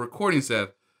we started recording, Seth.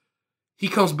 He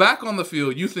comes back on the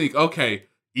field. You think, okay,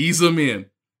 ease him in.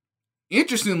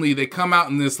 Interestingly, they come out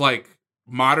in this like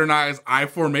modernized I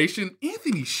formation.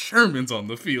 Anthony Sherman's on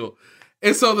the field.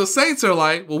 And so the Saints are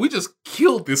like, well, we just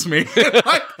killed this man.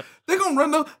 Like, they're gonna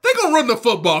run the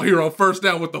football here on first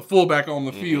down with the fullback on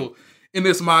the field in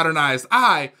this modernized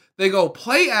I. They go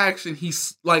play action.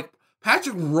 He's like,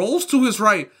 Patrick rolls to his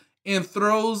right and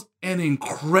throws an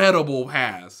incredible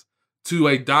pass to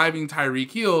a diving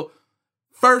Tyreek Hill.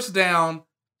 First down,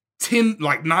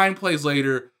 9 plays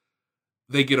later,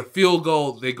 they get a field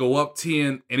goal, they go up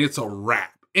 10, and it's a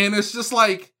wrap. And it's just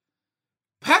like,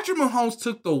 Patrick Mahomes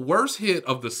took the worst hit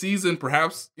of the season,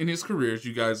 perhaps in his career, as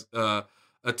you guys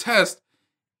attest,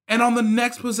 and on the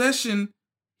next possession,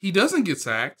 he doesn't get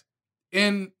sacked,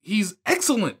 and he's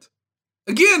excellent.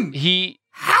 Again,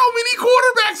 how many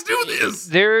quarterbacks do this?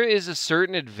 There is a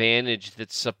certain advantage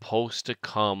that's supposed to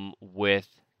come with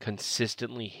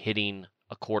consistently hitting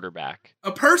a quarterback.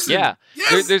 A person. Yeah.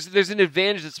 Yes. There's an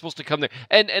advantage that's supposed to come there.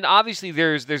 And obviously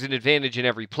there's an advantage in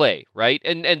every play, right?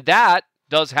 And that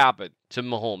does happen to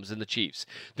Mahomes and the Chiefs.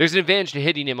 There's an advantage to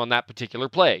hitting him on that particular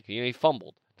play. You know, he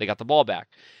fumbled. They got the ball back.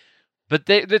 But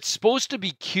that's supposed to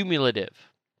be cumulative,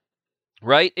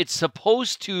 right? It's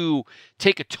supposed to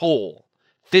take a toll.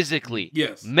 Physically,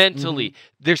 yes, mentally,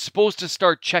 they're supposed to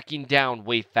start checking down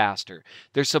way faster.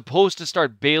 They're supposed to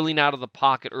start bailing out of the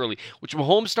pocket early, which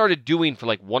Mahomes started doing for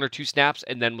like 1 or 2 snaps,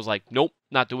 and then was like, "Nope,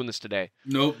 not doing this today."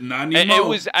 Nope, not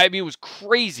anymore. It was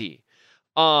crazy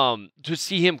to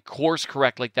see him course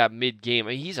correct like that mid game.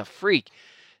 I mean, he's a freak.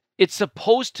 It's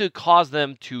supposed to cause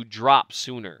them to drop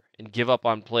sooner and give up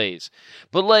on plays,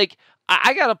 but like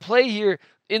I got a play here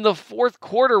in the fourth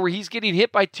quarter where he's getting hit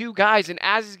by 2 guys, and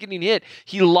as he's getting hit,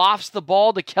 he lofts the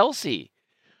ball to Kelsey.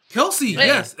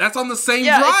 Yes, that's on the same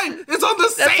drive. It's on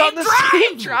the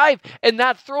same drive. And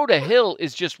that throw to Hill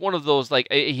is just one of those,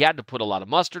 like, he had to put a lot of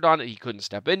mustard on it. He couldn't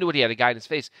step into it. He had a guy in his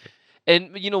face. And,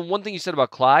 you know, one thing you said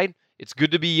about Clyde, it's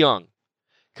good to be young.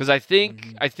 Because I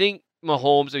think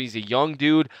Mahomes, he's a young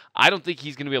dude. I don't think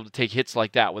he's going to be able to take hits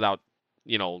like that without,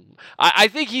 you know, I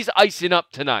think he's icing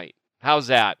up tonight. How's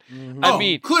that? I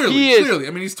mean, clearly.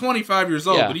 I mean, he's 25 years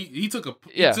old, but he took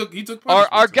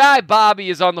Our guy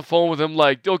Bobby is on the phone with him,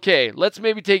 like, okay, let's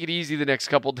maybe take it easy the next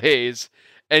couple days,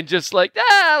 and just like,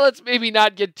 let's maybe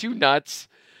not get too nuts.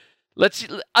 Let's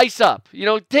ice up. You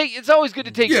know, it's always good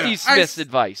to take Steve Smith's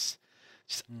advice.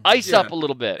 Just ice up a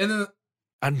little bit.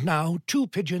 And now, 2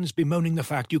 pigeons bemoaning the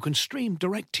fact you can stream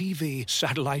DirecTV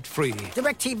satellite free.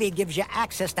 DirecTV gives you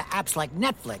access to apps like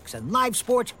Netflix and live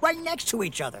sports right next to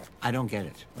each other. I don't get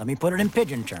it. Let me put it in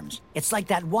pigeon terms. It's like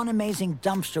that one amazing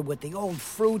dumpster with the old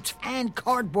fruit and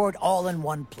cardboard all in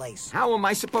one place. How am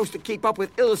I supposed to keep up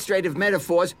with illustrative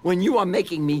metaphors when you are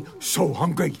making me so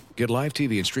hungry? Get live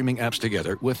TV and streaming apps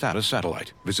together without a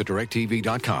satellite. Visit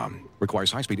DirecTV.com.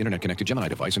 Requires high-speed internet-connected Gemini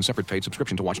device and separate paid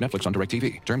subscription to watch Netflix on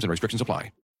DirecTV. Terms and restrictions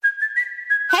apply.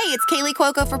 Hey, it's Kaylee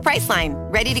Cuoco for Priceline.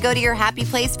 Ready to go to your happy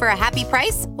place for a happy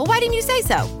price? Well, why didn't you say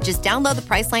so? Just download the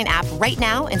Priceline app right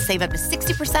now and save up to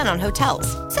 60% on hotels.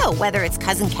 So whether it's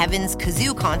Cousin Kevin's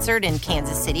Kazoo Concert in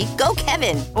Kansas City, go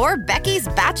Kevin, or Becky's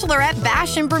Bachelorette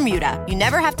Bash in Bermuda, you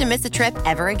never have to miss a trip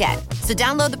ever again. So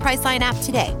download the Priceline app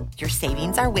today. Your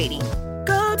savings are waiting.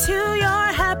 Go to your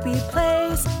happy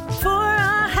place for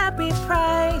a happy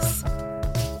price.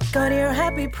 Go to your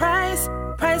happy price,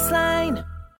 Priceline.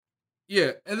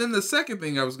 Yeah, and then the second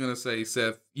thing I was gonna say,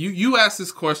 Seth, you asked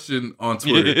this question on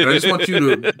Twitter, and I just want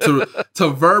you to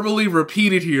verbally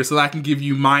repeat it here so that I can give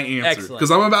you my answer.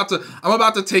 Because I'm about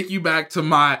to take you back to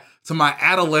my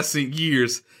adolescent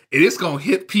years, and it's gonna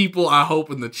hit people, I hope,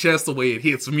 in the chest the way it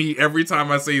hits me every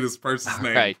time I say this person's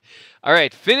name. All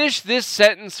right. Finish this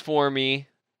sentence for me.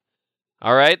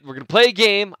 All right, we're gonna play a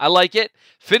game. I like it.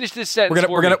 Finish this sentence.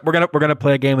 We're gonna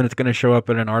play a game, and it's gonna show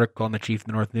up in an article on the Chief of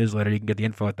the North newsletter. You can get the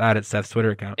info at that at Seth's Twitter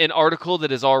account. An article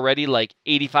that is already like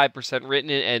 85%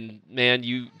 written, and man,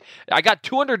 I got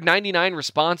 299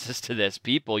 responses to this.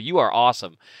 People, you are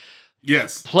awesome.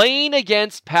 Yes. Playing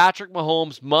against Patrick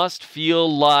Mahomes must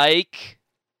feel like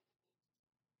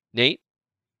Nate.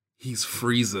 He's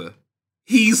Frieza.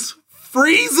 He's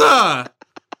Frieza.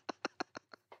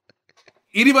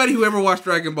 Anybody who ever watched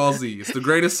Dragon Ball Z, it's the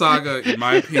greatest saga, in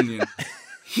my opinion.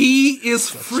 He is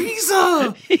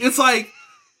Frieza. It's like,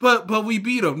 but we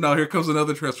beat him. No, here comes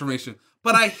another transformation.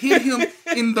 but I hit him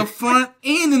in the front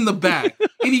and in the back,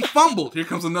 and he fumbled. Here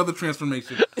comes another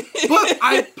transformation. But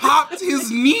I popped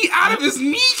his knee out of his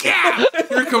kneecap.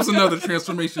 Here comes another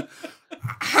transformation.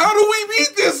 How do we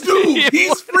beat this dude?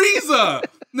 He's Frieza.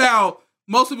 Now,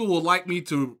 most people will like me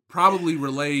to probably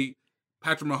relay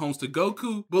Patrick Mahomes to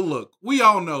Goku, but look, we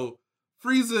all know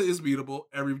Frieza is beatable.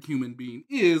 Every human being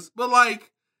is, but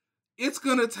like, it's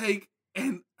gonna take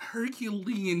an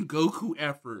Herculean Goku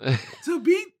effort to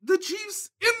beat the Chiefs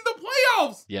in the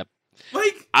playoffs. Yep.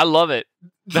 Like, I love it.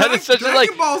 That is such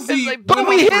Dragon a Ball Z but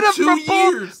we hit him for from 2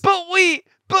 years. But we.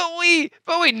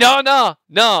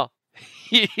 No.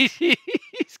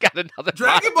 He's got another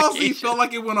Dragon Ball Z felt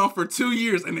like it went on for 2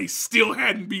 years, and they still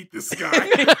hadn't beat this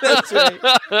guy. That's right.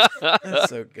 That's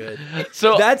so good.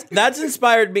 So that's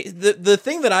inspired me. The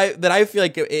thing that I feel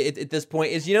like at this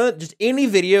point is, just any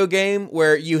video game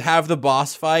where you have the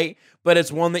boss fight, but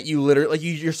it's one that you literally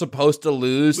you're supposed to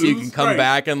lose so you can come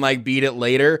back and like beat it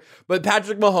later. But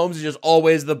Patrick Mahomes is just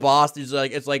always the boss. He's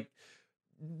like, it's like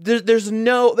there is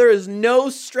no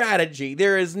strategy.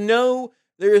 There is no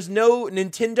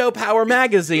Nintendo Power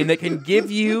Magazine that can give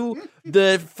you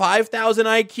the 5,000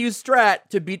 IQ strat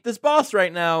to beat this boss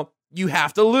right now. You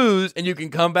have to lose, and you can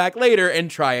come back later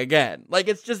and try again. Like,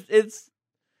 it's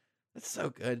so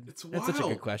good. It's wild. That's such a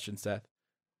good question, Seth.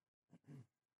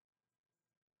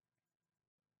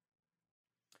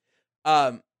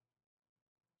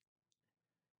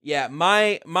 Yeah,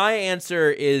 my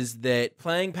answer is that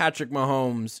playing Patrick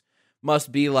Mahomes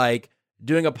must be like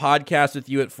doing a podcast with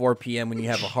you at 4 p.m. when you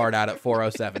have a hard out at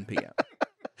 4:07 p.m.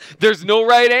 There's no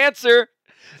right answer.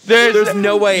 There's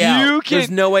no way out. There's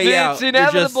no way out. It's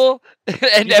inevitable.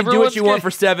 And you can do what you want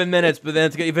for 7 minutes, but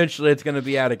then eventually it's going to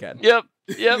be out again. Yep.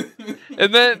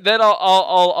 And then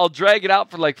I'll drag it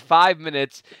out for like 5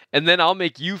 minutes, and then I'll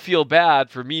make you feel bad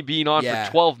for me being on for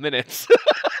 12 minutes.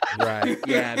 Right.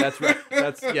 Yeah, that's right.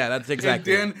 That's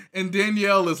exactly. And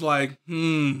Danielle is like, a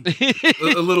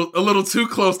little too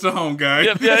close to home, guy.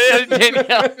 Yep, yeah,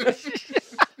 Danielle.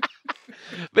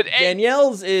 But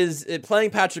Danielle's is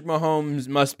playing Patrick Mahomes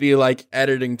must be like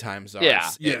editing time czars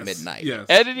at midnight. Yes.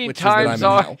 Editing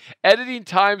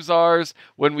time czars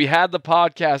when we had the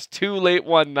podcast too late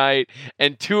one night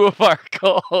and two of our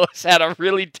co-hosts had a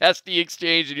really testy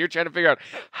exchange, and you're trying to figure out,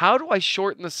 how do I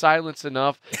shorten the silence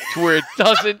enough to where it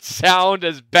doesn't sound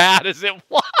as bad as it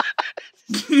was?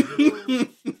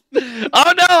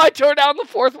 Oh no, I tore down the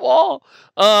fourth wall.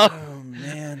 Oh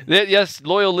man. Yes,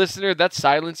 loyal listener, that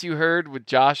silence you heard with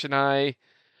Josh and I,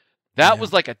 that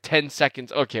was like a 10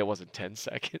 seconds. Okay, it wasn't 10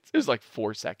 seconds. It was like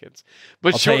 4 seconds.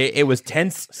 But I'll tell you, it was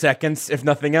 10 seconds, if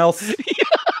nothing else.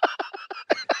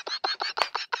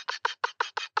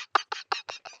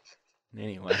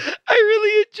 Anyway. I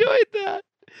really enjoyed that.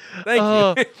 Thank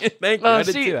you. Thank you. I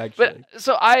did too, actually.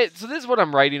 So this is what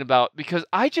I'm writing about, because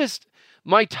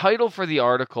my title for the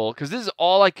article, because this is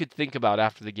all I could think about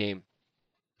after the game.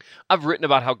 I've written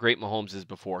about how great Mahomes is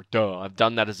before. Duh. I've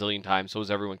done that a zillion times. So has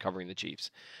everyone covering the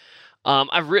Chiefs.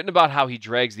 I've written about how he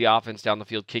drags the offense down the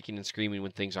field kicking and screaming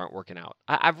when things aren't working out.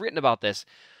 I've written about this.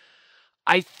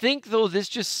 I think, though, this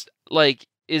just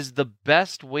is the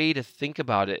best way to think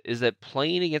about it, is that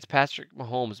playing against Patrick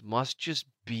Mahomes must just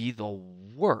be the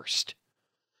worst.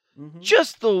 Mm-hmm.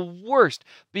 Just the worst.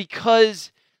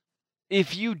 Because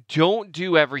if you don't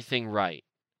do everything right,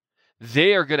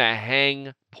 they are going to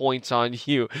hang points on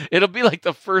you. It'll be like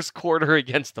the first quarter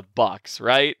against the Bucs,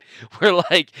 right? Where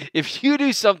if you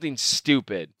do something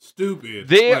stupid,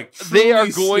 they are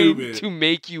going to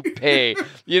make you pay.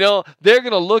 They're going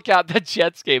to look at the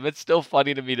Jets game. It's still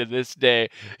funny to me to this day.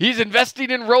 He's investing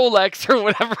in Rolex or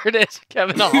whatever it is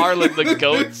Kevin Harlan, the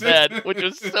GOAT, said, which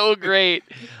was so great.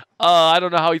 I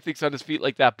don't know how he thinks on his feet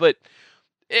like that, but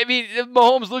I mean, if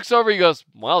Mahomes looks over, he goes,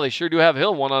 well, they sure do have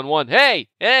Hill one-on-one. Hey,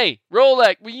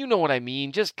 Rolex. Well, you know what I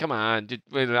mean. Just come on.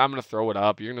 I'm going to throw it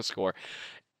up. You're going to score.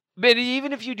 But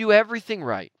even if you do everything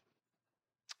right,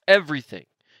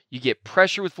 you get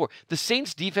pressure with 4. The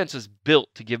Saints' defense is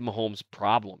built to give Mahomes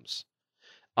problems.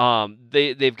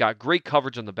 They've got great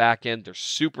coverage on the back end. They're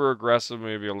super aggressive,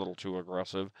 maybe a little too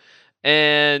aggressive.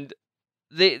 And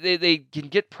they can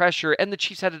get pressure, and the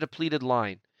Chiefs had a depleted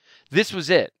line. This was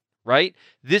it. Right?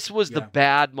 This was the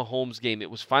bad Mahomes game. It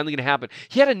was finally going to happen.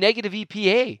 He had a negative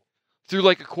EPA through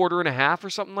like a quarter and a half or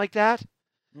something like that.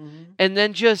 Mm-hmm. And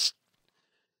then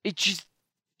he just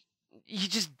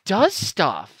does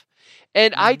stuff.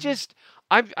 And I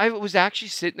was actually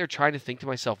sitting there trying to think to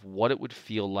myself what it would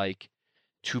feel like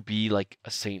to be like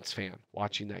a Saints fan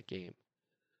watching that game.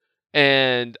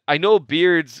 And I know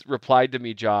Beards replied to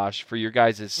me, Josh, for your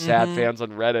guys' sad fans on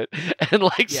Reddit. And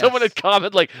someone had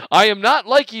commented, I am not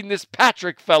liking this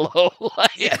Patrick fellow.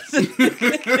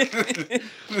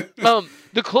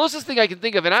 The closest thing I can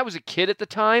think of, and I was a kid at the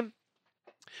time,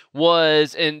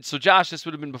 and so Josh, this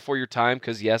would have been before your time,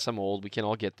 because yes, I'm old. We can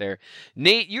all get there.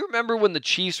 Nate, you remember when the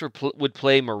Chiefs would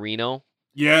play Marino?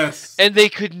 Yes. And they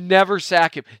could never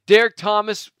sack him. Derek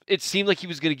Thomas, it seemed like he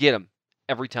was going to get him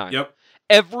every time. Yep.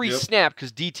 Every snap,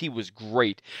 because DT was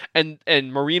great. And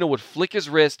Marino would flick his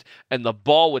wrist, and the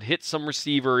ball would hit some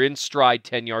receiver in stride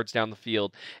 10 yards down the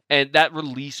field. And that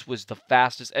release was the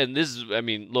fastest. And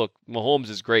look, Mahomes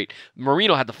is great.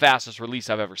 Marino had the fastest release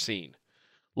I've ever seen.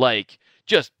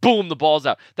 Just boom, the ball's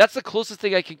out. That's the closest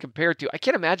thing I can compare it to. I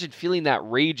can't imagine feeling that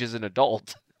rage as an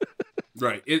adult.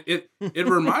 Right. It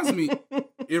reminds me.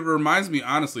 It reminds me,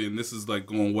 honestly, and this is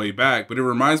going way back, but it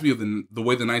reminds me of the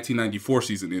way the 1994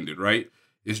 season ended. Right.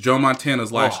 It's Joe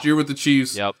Montana's last year with the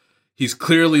Chiefs. Yep. He's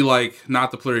clearly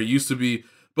not the player he used to be.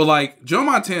 But Joe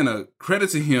Montana, credit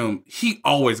to him, he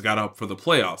always got up for the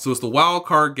playoffs. So it's the wild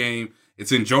card game.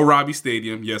 It's in Joe Robbie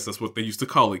Stadium. Yes, that's what they used to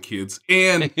call it, kids.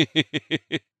 And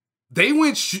they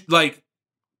went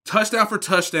touchdown for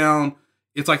touchdown.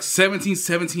 It's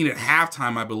 17-17 at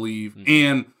halftime, I believe. Mm-hmm.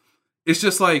 And it's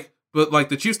just but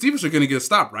the Chiefs defense are going to get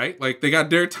stopped, right? They got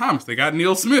Derek Thomas, they got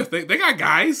Neil Smith, they got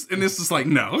guys, and it's just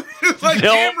no. It's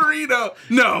Dan Marino,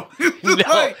 no.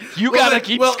 You got to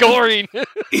keep scoring.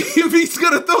 If he's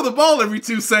going to throw the ball every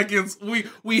 2 seconds,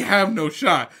 we have no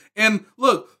shot. And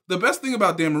look, the best thing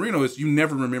about Dan Marino is you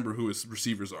never remember who his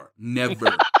receivers are.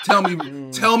 Never. Tell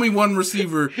me one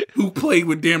receiver who played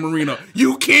with Dan Marino.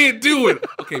 You can't do it.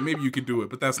 Okay, maybe you could do it,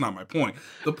 but that's not my point.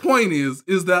 The point is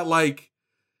that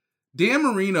Dan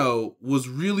Marino was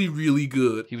really, really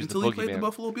good until he played the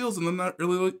Buffalo Bills in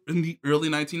the early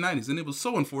 1990s. And it was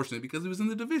so unfortunate because he was in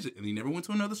the division and he never went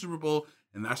to another Super Bowl.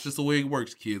 And that's just the way it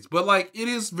works, kids. But it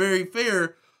is very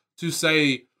fair to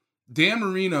say Dan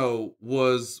Marino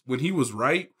was, when he was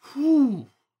right,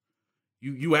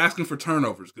 you asking for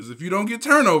turnovers. Because if you don't get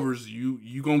turnovers,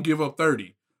 you going to give up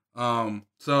 30.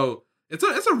 So it's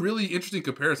a really interesting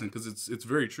comparison because it's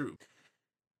very true.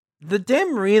 The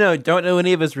Dan Marino don't know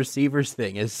any of his receivers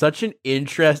thing is such an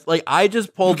interest. I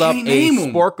just pulled up a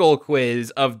Sporkle quiz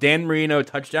of Dan Marino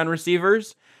touchdown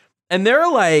receivers, and they're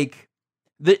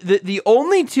the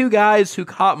only two guys who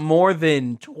caught more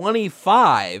than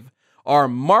 25 are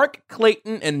Mark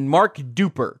Clayton and Mark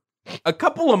Duper. A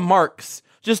couple of Marks,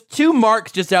 just two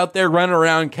Marks just out there running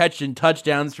around catching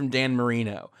touchdowns from Dan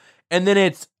Marino. And then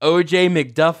it's O.J.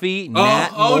 McDuffie, Nat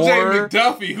Moore. O.J.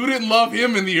 McDuffie. Who didn't love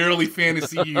him in the early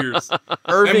fantasy years?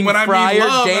 Irving and when Fryer,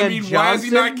 I mean Dan why is he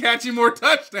Johnson? not catching more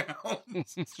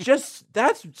touchdowns?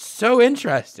 That's so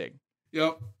interesting.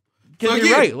 Yep. Because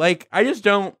you're right. I just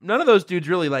don't, none of those dudes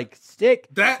really stick.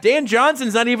 Dan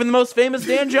Johnson's not even the most famous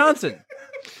Dan Johnson.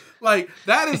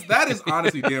 That is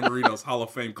honestly Dan Marino's Hall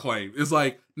of Fame claim. It's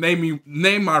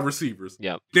name my receivers.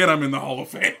 Yep. Then I'm in the Hall of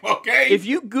Fame, okay? If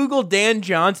you Google Dan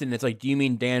Johnson, it's do you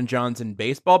mean Dan Johnson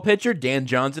baseball pitcher, Dan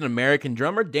Johnson American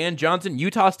drummer, Dan Johnson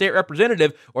Utah State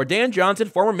representative, or Dan Johnson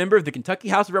former member of the Kentucky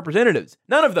House of Representatives?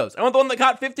 None of those. I want the one that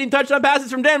caught 15 touchdown passes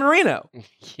from Dan Marino.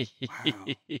 Wow.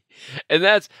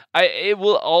 And it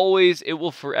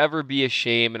will forever be a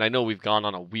shame, and I know we've gone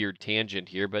on a weird tangent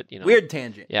here, but Weird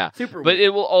tangent. Yeah. Super But weird.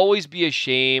 it will always be a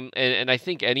shame, and I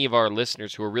think any of our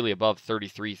listeners who are really above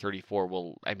 33, 34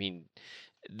 will,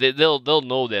 they'll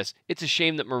know this. It's a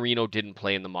shame that Marino didn't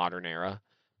play in the modern era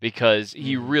because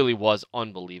he really was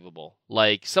unbelievable.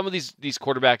 Some of these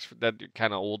quarterbacks that are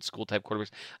kind of old school type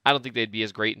quarterbacks, I don't think they'd be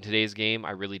as great in today's game.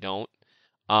 I really don't.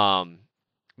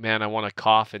 Man, I want to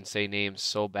cough and say names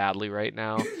so badly right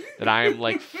now that I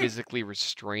am physically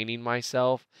restraining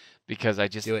myself because I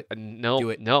just Do it.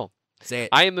 No. Say it.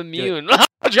 I am immune.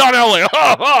 John Elway.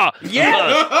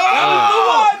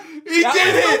 Yeah. He That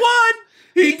did was it. the one.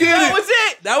 He did That it. was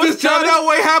it. That was Does John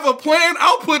Elway have a plan?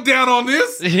 I'll put down on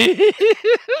this.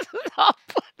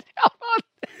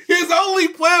 His only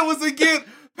plan was to get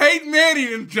Peyton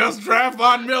Manning and just draft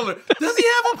Von Miller. Does he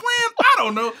have a plan? I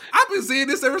don't know. I've been saying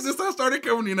this ever since I started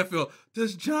covering the NFL.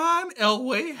 Does John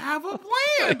Elway have a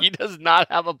plan? He does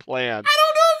not have a plan. I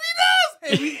don't know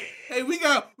if he does.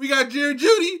 We got Jared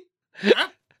Judy.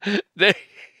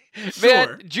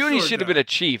 Judy should have been a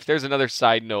Chief. There's another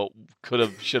side note. Could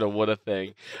have, should have, would have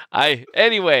thing.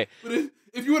 Anyway. But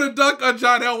if you want to dunk on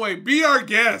John Elway, be our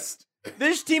guest.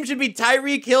 This team should be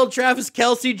Tyreek Hill, Travis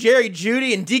Kelce, Jerry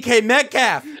Jeudy, and DK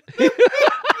Metcalf.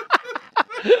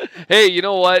 Hey, you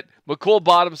know what? McColl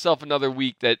bought himself another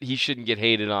week that he shouldn't get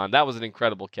hated on. That was an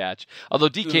incredible catch. Although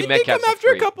DK Metcalf come after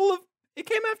a couple of It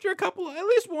came after a couple, at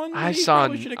least one. I saw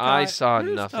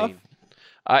nothing.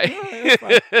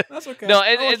 That's okay. No,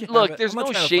 and look, there's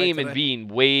no shame in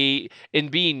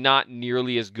being not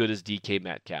nearly as good as DK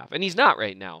Metcalf, and he's not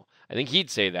right now. I think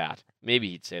he'd say that. Maybe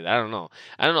he'd say that. I don't know.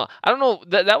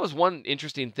 That was one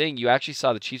interesting thing. You actually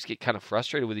saw the Chiefs get kind of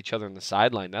frustrated with each other on the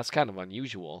sideline. That's kind of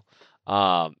unusual.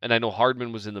 And I know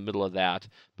Hardman was in the middle of that,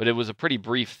 but it was a pretty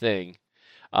brief thing.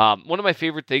 One of my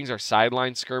favorite things are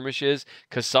sideline skirmishes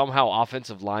because somehow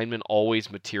offensive linemen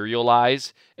always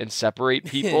materialize and separate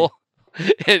people.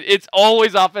 It's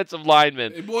always offensive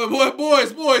linemen. Hey,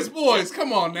 boys,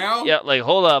 come on now. Yeah, like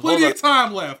hold up. Plenty of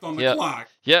time left on the clock.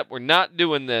 Yep, we're not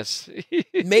doing this.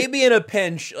 Maybe in a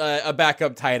pinch, a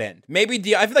backup tight end.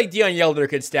 Maybe I feel like Deion Yelder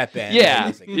could step in.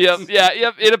 Yeah,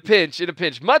 yep. In a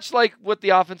pinch. Much like what the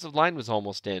offensive line was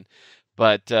almost in.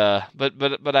 But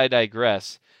I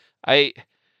digress. I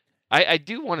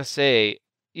do want to say,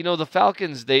 the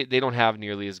Falcons, they don't have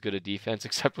nearly as good a defense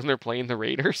except when they're playing the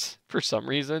Raiders for some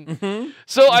reason. Mm-hmm.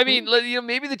 So, I mean,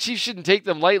 maybe the Chiefs shouldn't take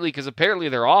them lightly because apparently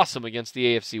they're awesome against the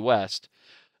AFC West.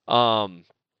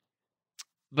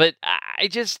 But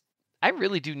I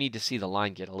really do need to see the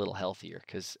line get a little healthier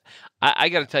because I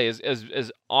got to tell you,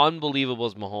 as unbelievable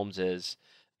as Mahomes is,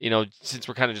 since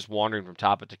we're kind of just wandering from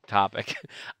topic to topic,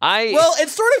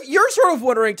 it's you're sort of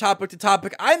wandering topic to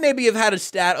topic. I maybe have had a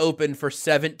stat open for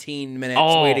 17 minutes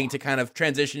waiting to kind of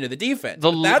transition to the defense.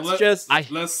 Let's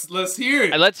hear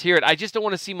it. Let's hear it. I just don't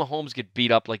want to see Mahomes get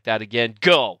beat up like that again.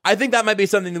 Go. I think that might be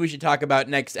something that we should talk about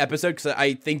next episode because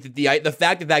I think that the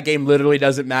fact that game literally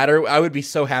doesn't matter. I would be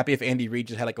so happy if Andy Reid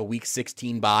just had like a week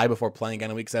 16 bye before playing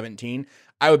again in week 17.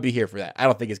 I would be here for that. I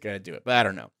don't think he's going to do it, but I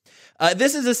don't know.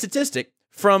 This is a statistic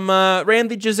from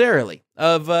Randy Jazzarelli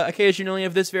occasionally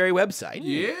of this very website.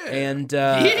 Yeah. And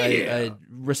a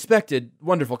respected,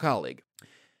 wonderful colleague.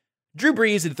 Drew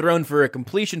Brees had thrown for a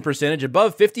completion percentage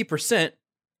above 50%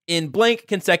 in blank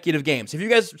consecutive games. Have you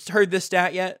guys heard this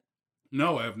stat yet?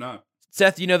 No, I have not.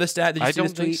 Seth, you know the stat? Did you I see don't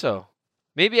this tweet? think so.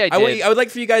 Maybe I did. I would like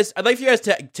for you guys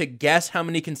to guess how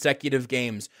many consecutive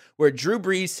games where Drew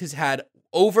Brees has had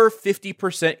over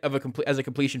 50% of as a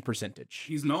completion percentage.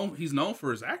 He's known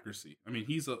for his accuracy. I mean,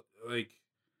 he's how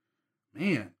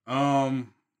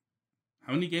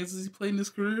many games has he played in his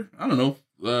career? I don't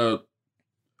know.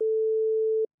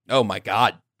 Oh my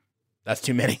God. That's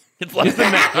too many. It's less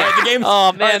than that. All right, the game's,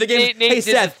 oh man, the game's, Nate hey did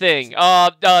Seth, the thing.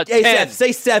 Hey 10. Seth,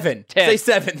 say 7. 10. Say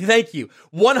 7. Thank you.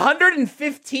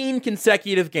 115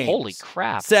 consecutive games. Holy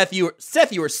crap, Seth, you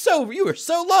were so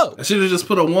low. I should have just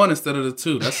put a 1 instead of the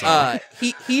 2. That's all.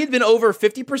 He had been over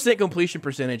 50% completion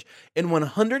percentage in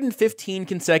 115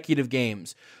 consecutive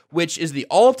games, which is the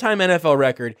all-time NFL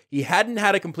record. He hadn't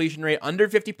had a completion rate under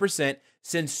 50%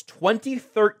 since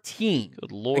 2013.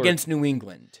 Good Lord. Against New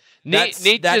England. Nate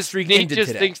just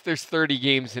today. thinks there's 30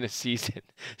 games in a season,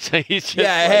 so he's just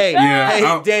hey,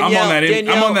 Danielle,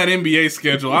 I'm on that NBA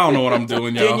schedule. I don't know what I'm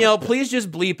doing, y'all. Danielle, please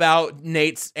just bleep out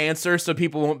Nate's answer so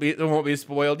people won't be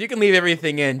spoiled. You can leave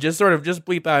everything in. Just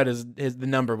bleep out the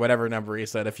number, whatever number he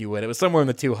said, if you would. It was somewhere in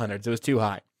the 200s. It was too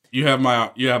high. You have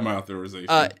my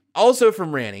authorization. Also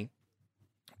from Ranny,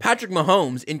 Patrick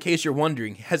Mahomes, in case you're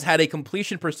wondering, has had a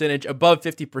completion percentage above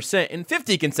 50% in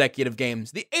 50 consecutive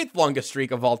games, the 8th longest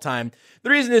streak of all time. The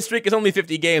reason his streak is only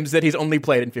 50 games is that he's only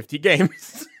played in 50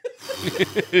 games.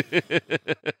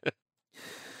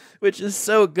 Which is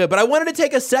so good. But I wanted to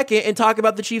take a second and talk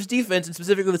about the Chiefs' defense, and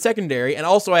specifically the secondary, and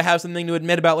also I have something to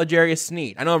admit about L'Jarius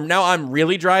Sneed. I know now I'm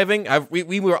really driving.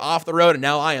 We were off the road, and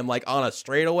now I am like on a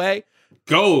straightaway.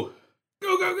 Go.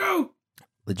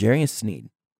 L'Jarius Sneed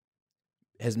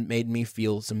has made me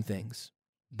feel some things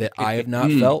that I have not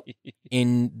felt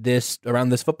around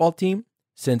this football team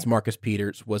since Marcus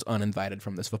Peters was uninvited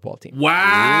from this football team.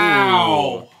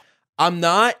 Wow. Ooh. I'm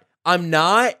not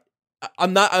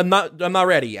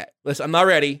ready yet. Listen, I'm not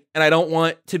ready, and I don't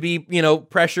want to be,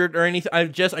 pressured or anything. I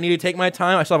need to take my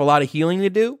time. I still have a lot of healing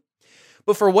to do.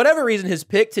 But for whatever reason, his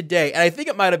pick today, and I think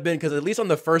it might have been because at least on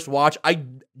the first watch, I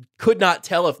could not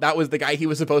tell if that was the guy he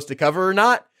was supposed to cover or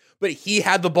not. But he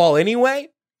had the ball anyway,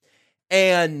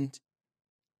 and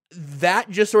that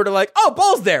just sort of like, oh,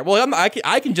 ball's there. Well,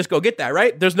 I can just go get that,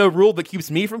 right? There's no rule that keeps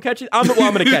me from catching. I'm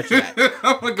going to catch that.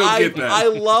 I'm going to go get that.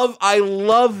 I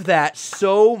love that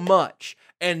so much,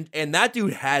 and that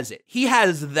dude has it. He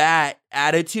has that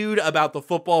attitude about the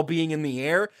football being in the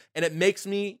air, and it makes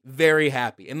me very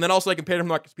happy. And then also I compared him to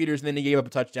Marcus Peters, and then he gave up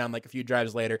a touchdown like a few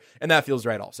drives later, and that feels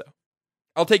right also.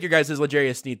 I'll take your guys'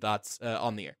 L'Jarius Sneed thoughts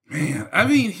on the air. Man, I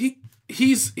mean, he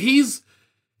is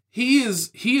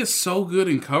so good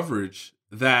in coverage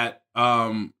that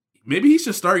maybe he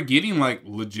should start getting like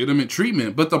legitimate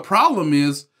treatment. But the problem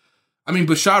is, I mean,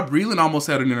 Bashad Breeland almost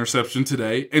had an interception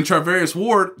today, and Charvarius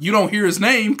Ward, you don't hear his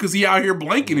name because he out here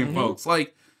blanketing folks.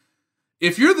 Like,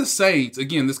 if you're the Saints,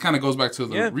 again, this kind of goes back to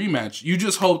the rematch. You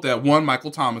just hope that one,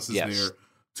 Michael Thomas is there,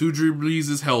 two, Drew Brees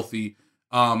is healthy.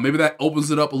 Maybe that opens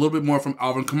it up a little bit more from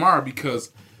Alvin Kamara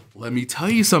because let me tell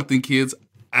you something, kids.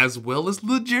 As well as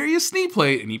L'Jarius Sneed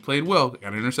played, and he played well,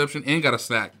 got an interception and got a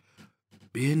sack.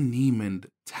 Ben Niemann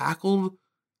tackled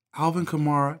Alvin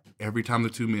Kamara every time the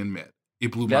two men met.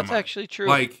 It blew my mind. That's actually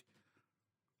true.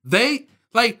 They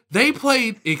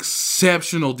played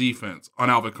exceptional defense on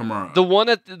Alvin Kamara. The one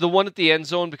at the end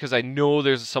zone, because I know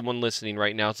there's someone listening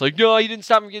right now. It's like, no, you didn't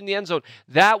stop him getting the end zone.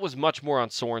 That was much more on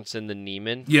Sorensen than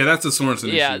Niemann. Yeah, that's a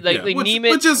Sorensen issue.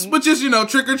 Niemann, which is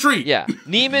trick or treat. Yeah,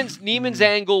 Niemann's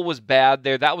angle was bad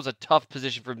there. That was a tough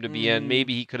position for him to be in.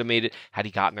 Maybe he could have made it had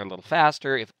he gotten there a little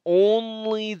faster. If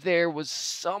only there was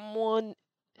someone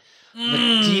on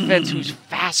the defense who's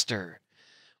faster.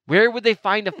 Where would they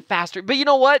find a faster? But you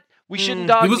know what? We shouldn't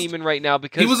dog Niemann right now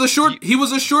because he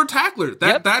was a short tackler.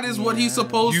 That is what he's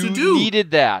supposed to do. You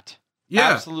needed that.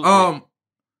 Yeah. Absolutely.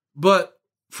 But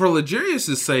for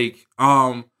L'Jarius' sake,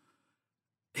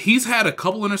 he's had a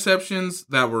couple interceptions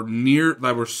that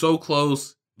were so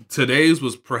close. Today's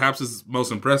was perhaps his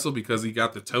most impressive because he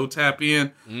got the toe tap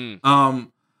in.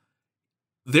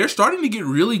 They're starting to get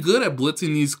really good at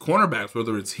blitzing these cornerbacks,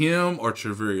 whether it's him or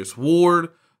Charvarius Ward.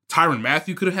 Tyrann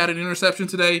Mathieu could have had an interception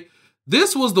today.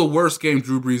 This was the worst game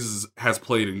Drew Brees has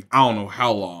played in I don't know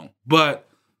how long. But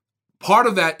part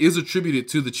of that is attributed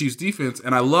to the Chiefs defense.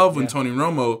 And I love when Tony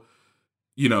Romo,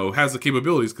 has the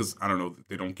capabilities, because I don't know,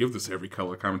 they don't give this to every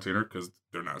color commentator because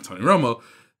they're not Tony Romo.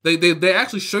 They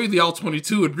actually show you the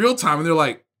all-22 in real time, and they're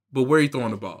like, but where are you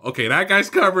throwing the ball? Okay, that guy's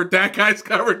covered, that guy's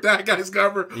covered, that guy's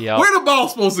covered. Yep. Where the ball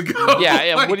supposed to go?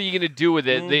 Yeah, what are you going to do with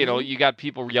it? You got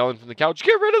people yelling from the couch,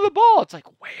 get rid of the ball. It's like,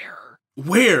 where?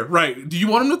 Where? Right. Do you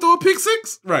want him to throw a pick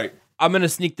six? Right. I'm going to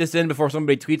sneak this in before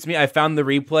somebody tweets me. I found the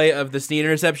replay of the Sneed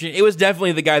interception. It was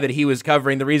definitely the guy that he was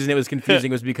covering. The reason it was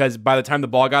confusing was because by the time the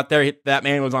ball got there, that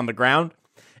man was on the ground.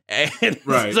 And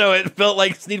so it felt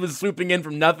like Sneed was swooping in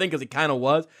from nothing because he kind of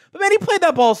was. But man, he played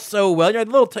that ball so well.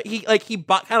 He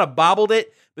kind of bobbled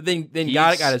it, but then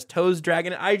got his toes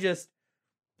dragging it.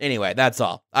 Anyway, that's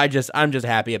all. I'm just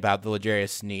happy about the L'Jarius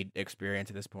Sneed experience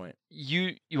at this point.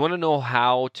 You want to know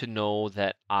how to know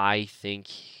that I think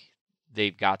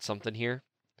they've got something here?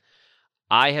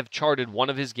 I have charted one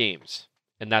of his games,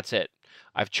 and that's it.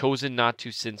 I've chosen not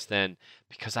to since then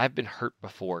because I've been hurt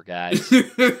before, guys.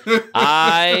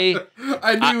 I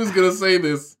knew he was going to say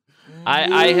this.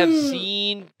 I have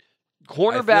seen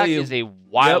cornerback is a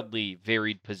wildly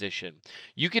varied position.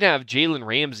 You can have Jalen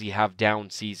Ramsey have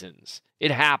down seasons.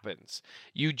 It happens.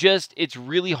 It's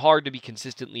really hard to be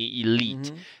consistently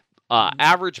elite.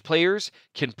 Average players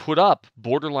can put up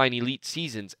borderline elite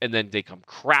seasons and then they come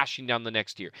crashing down the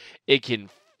next year. It can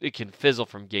fizzle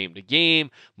from game to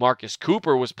game. Marcus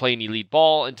Cooper was playing elite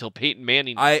ball until Peyton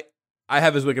Manning. I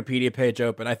have his Wikipedia page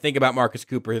open. I think about Marcus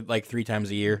Cooper like 3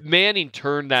 times a year. Manning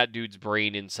turned that dude's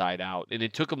brain inside out, and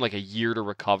it took him like a year to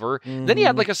recover. Then he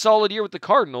had like a solid year with the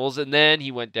Cardinals, and then he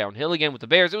went downhill again with the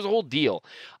Bears. It was a whole deal.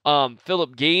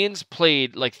 Phillip Gaines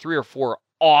played like 3 or 4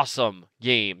 awesome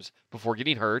games before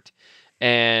getting hurt,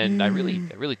 and I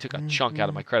really took a chunk out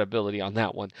of my credibility on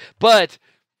that one. But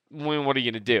what are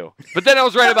you going to do? But then I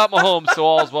was right about Mahomes, so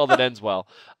all's well that ends well.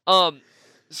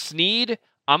 Sneed,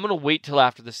 I'm going to wait till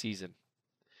after the season.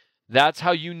 That's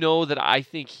how you know that I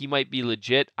think he might be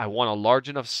legit. I want a large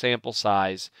enough sample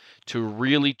size to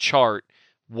really chart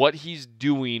what he's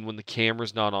doing when the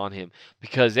camera's not on him.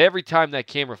 Because every time that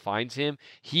camera finds him,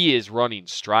 he is running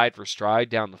stride for stride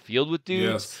down the field with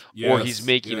dudes. Or he's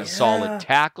making a solid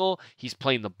tackle. He's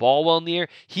playing the ball well in the air.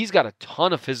 He's got a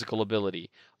ton of physical ability.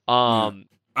 I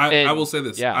will say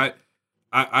this.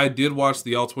 I did watch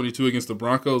the all-22 against the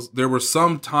Broncos. There were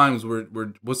some times where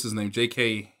what's his name?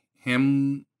 J.K.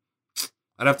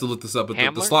 I'd have to look this up. But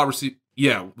the slot receiver,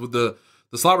 with the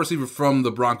slot receiver from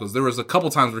the Broncos, there was a couple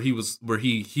times where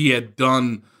he had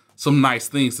done some nice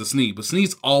things to Sneed, but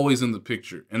Sneed's always in the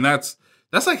picture, and that's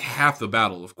like half the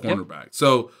battle of cornerback. Yep.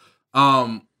 So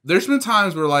there's been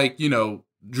times where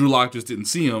Drew Lock just didn't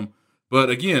see him,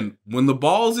 but again, when the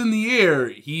ball's in the air,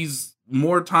 he's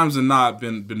more times than not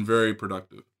been very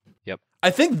productive. Yep.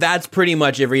 I think that's pretty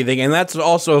much everything, and that's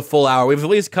also a full hour. We've at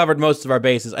least covered most of our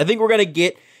bases. I think we're gonna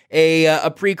get a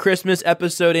pre-Christmas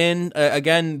episode in.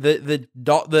 Again, the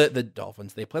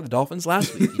Dolphins. They played the Dolphins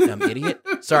last week, you dumb idiot.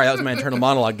 Sorry, that was my internal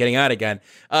monologue getting out again.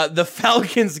 The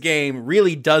Falcons game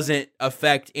really doesn't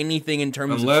affect anything in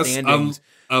terms of standings.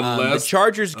 Unless the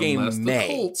Chargers game unless may.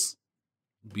 The Colts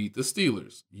beat the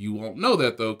Steelers. You won't know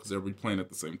that, though, because they'll be playing at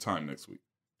the same time next week.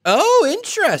 Oh,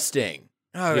 interesting.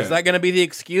 Oh, Yeah. Is that going to be the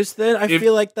excuse then? I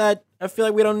feel like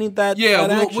we don't need that. Yeah,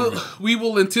 that we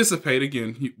will anticipate,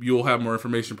 again, you'll have more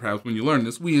information perhaps when you learn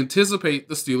this. We anticipate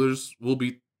the Steelers will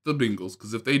beat the Bengals,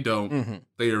 because if they don't,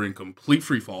 they are in complete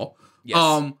free fall.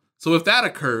 Yes. So if that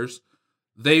occurs,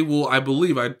 they will, I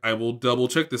believe, I will double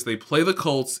check this. They play the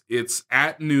Colts. It's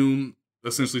at noon,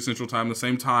 essentially Central Time, the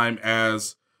same time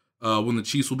as when the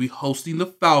Chiefs will be hosting the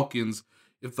Falcons.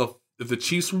 If the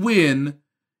Chiefs win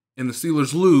and the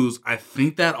Steelers lose, I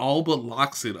think that all but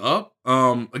locks it up.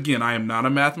 Again, I am not a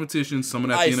mathematician.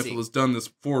 Someone at the NFL has done this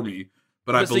for me,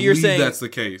 but I believe that's the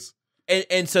case.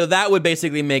 And so that would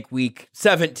basically make week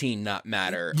 17 not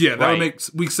matter. Yeah, that would make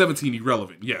week 17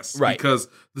 irrelevant, yes. Right. Because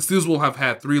the Steelers will have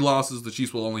had 3 losses. The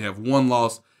Chiefs will only have 1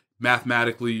 loss.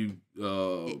 Mathematically,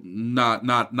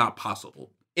 not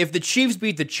possible. If the Chiefs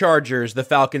beat the Chargers, the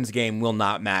Falcons game will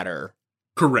not matter.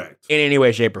 Correct. In any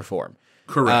way, shape, or form.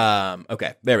 Correct.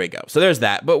 Okay, there we go. So there's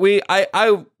that. But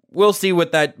I will see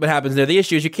what happens there. The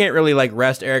issue is you can't really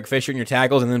rest Eric Fisher in your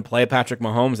tackles and then play Patrick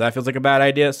Mahomes. That feels like a bad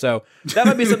idea. So that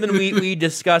might be something we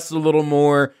discuss a little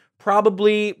more.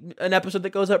 Probably an episode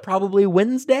that goes up probably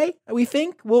Wednesday. We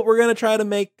think we're gonna try to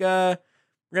make a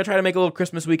little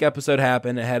Christmas week episode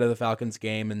happen ahead of the Falcons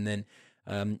game, and then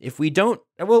if we don't,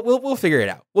 we'll figure it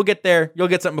out. We'll get there. You'll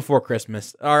get something before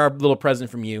Christmas. Our little present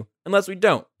from you. Unless we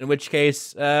don't, in which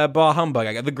case, bah humbug.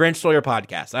 I got the Grinch Stole Your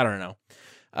Podcast. I don't know.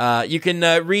 You can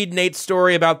read Nate's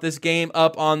story about this game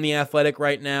up on The Athletic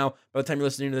right now. By the time you're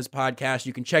listening to this podcast,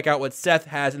 you can check out what Seth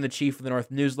has in the Chief of the North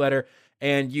newsletter,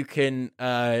 and you can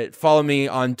follow me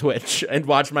on Twitch and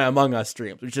watch my Among Us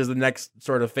streams, which is the next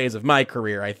sort of phase of my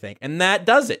career, I think. And that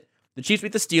does it. The Chiefs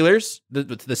beat the Steelers.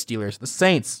 The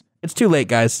Saints. It's too late,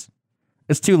 guys.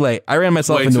 It's too late. I ran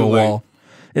myself into a wall.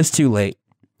 It's too late.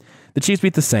 The Chiefs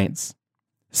beat the Saints.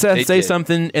 Seth, say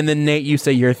something, and then Nate, you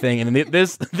say your thing. And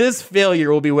this failure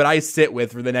will be what I sit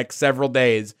with for the next several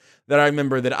days, that I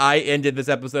remember that I ended this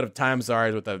episode of Time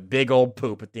Czars with a big old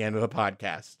poop at the end of the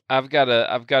podcast. I've got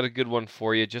a good one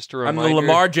for you. Just a reminder. I'm the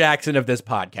Lamar Jackson of this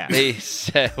podcast. They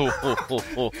said,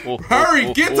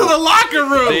 hurry, get to the locker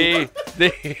room.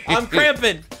 I'm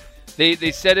cramping.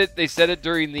 They said it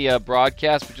during the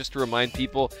broadcast, but just to remind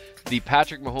people, the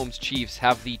Patrick Mahomes Chiefs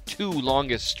have the 2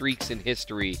 longest streaks in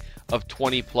history of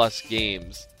 20-plus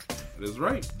games. That is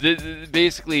right.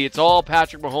 Basically, it's all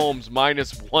Patrick Mahomes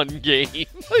minus 1 game.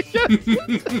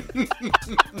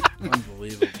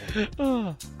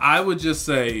 Unbelievable. I would just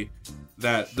say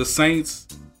that the Saints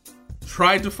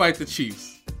tried to fight the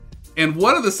Chiefs, and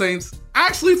one of the Saints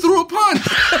actually threw a punch.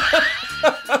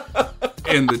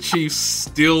 And the Chiefs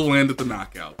still landed the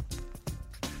knockout.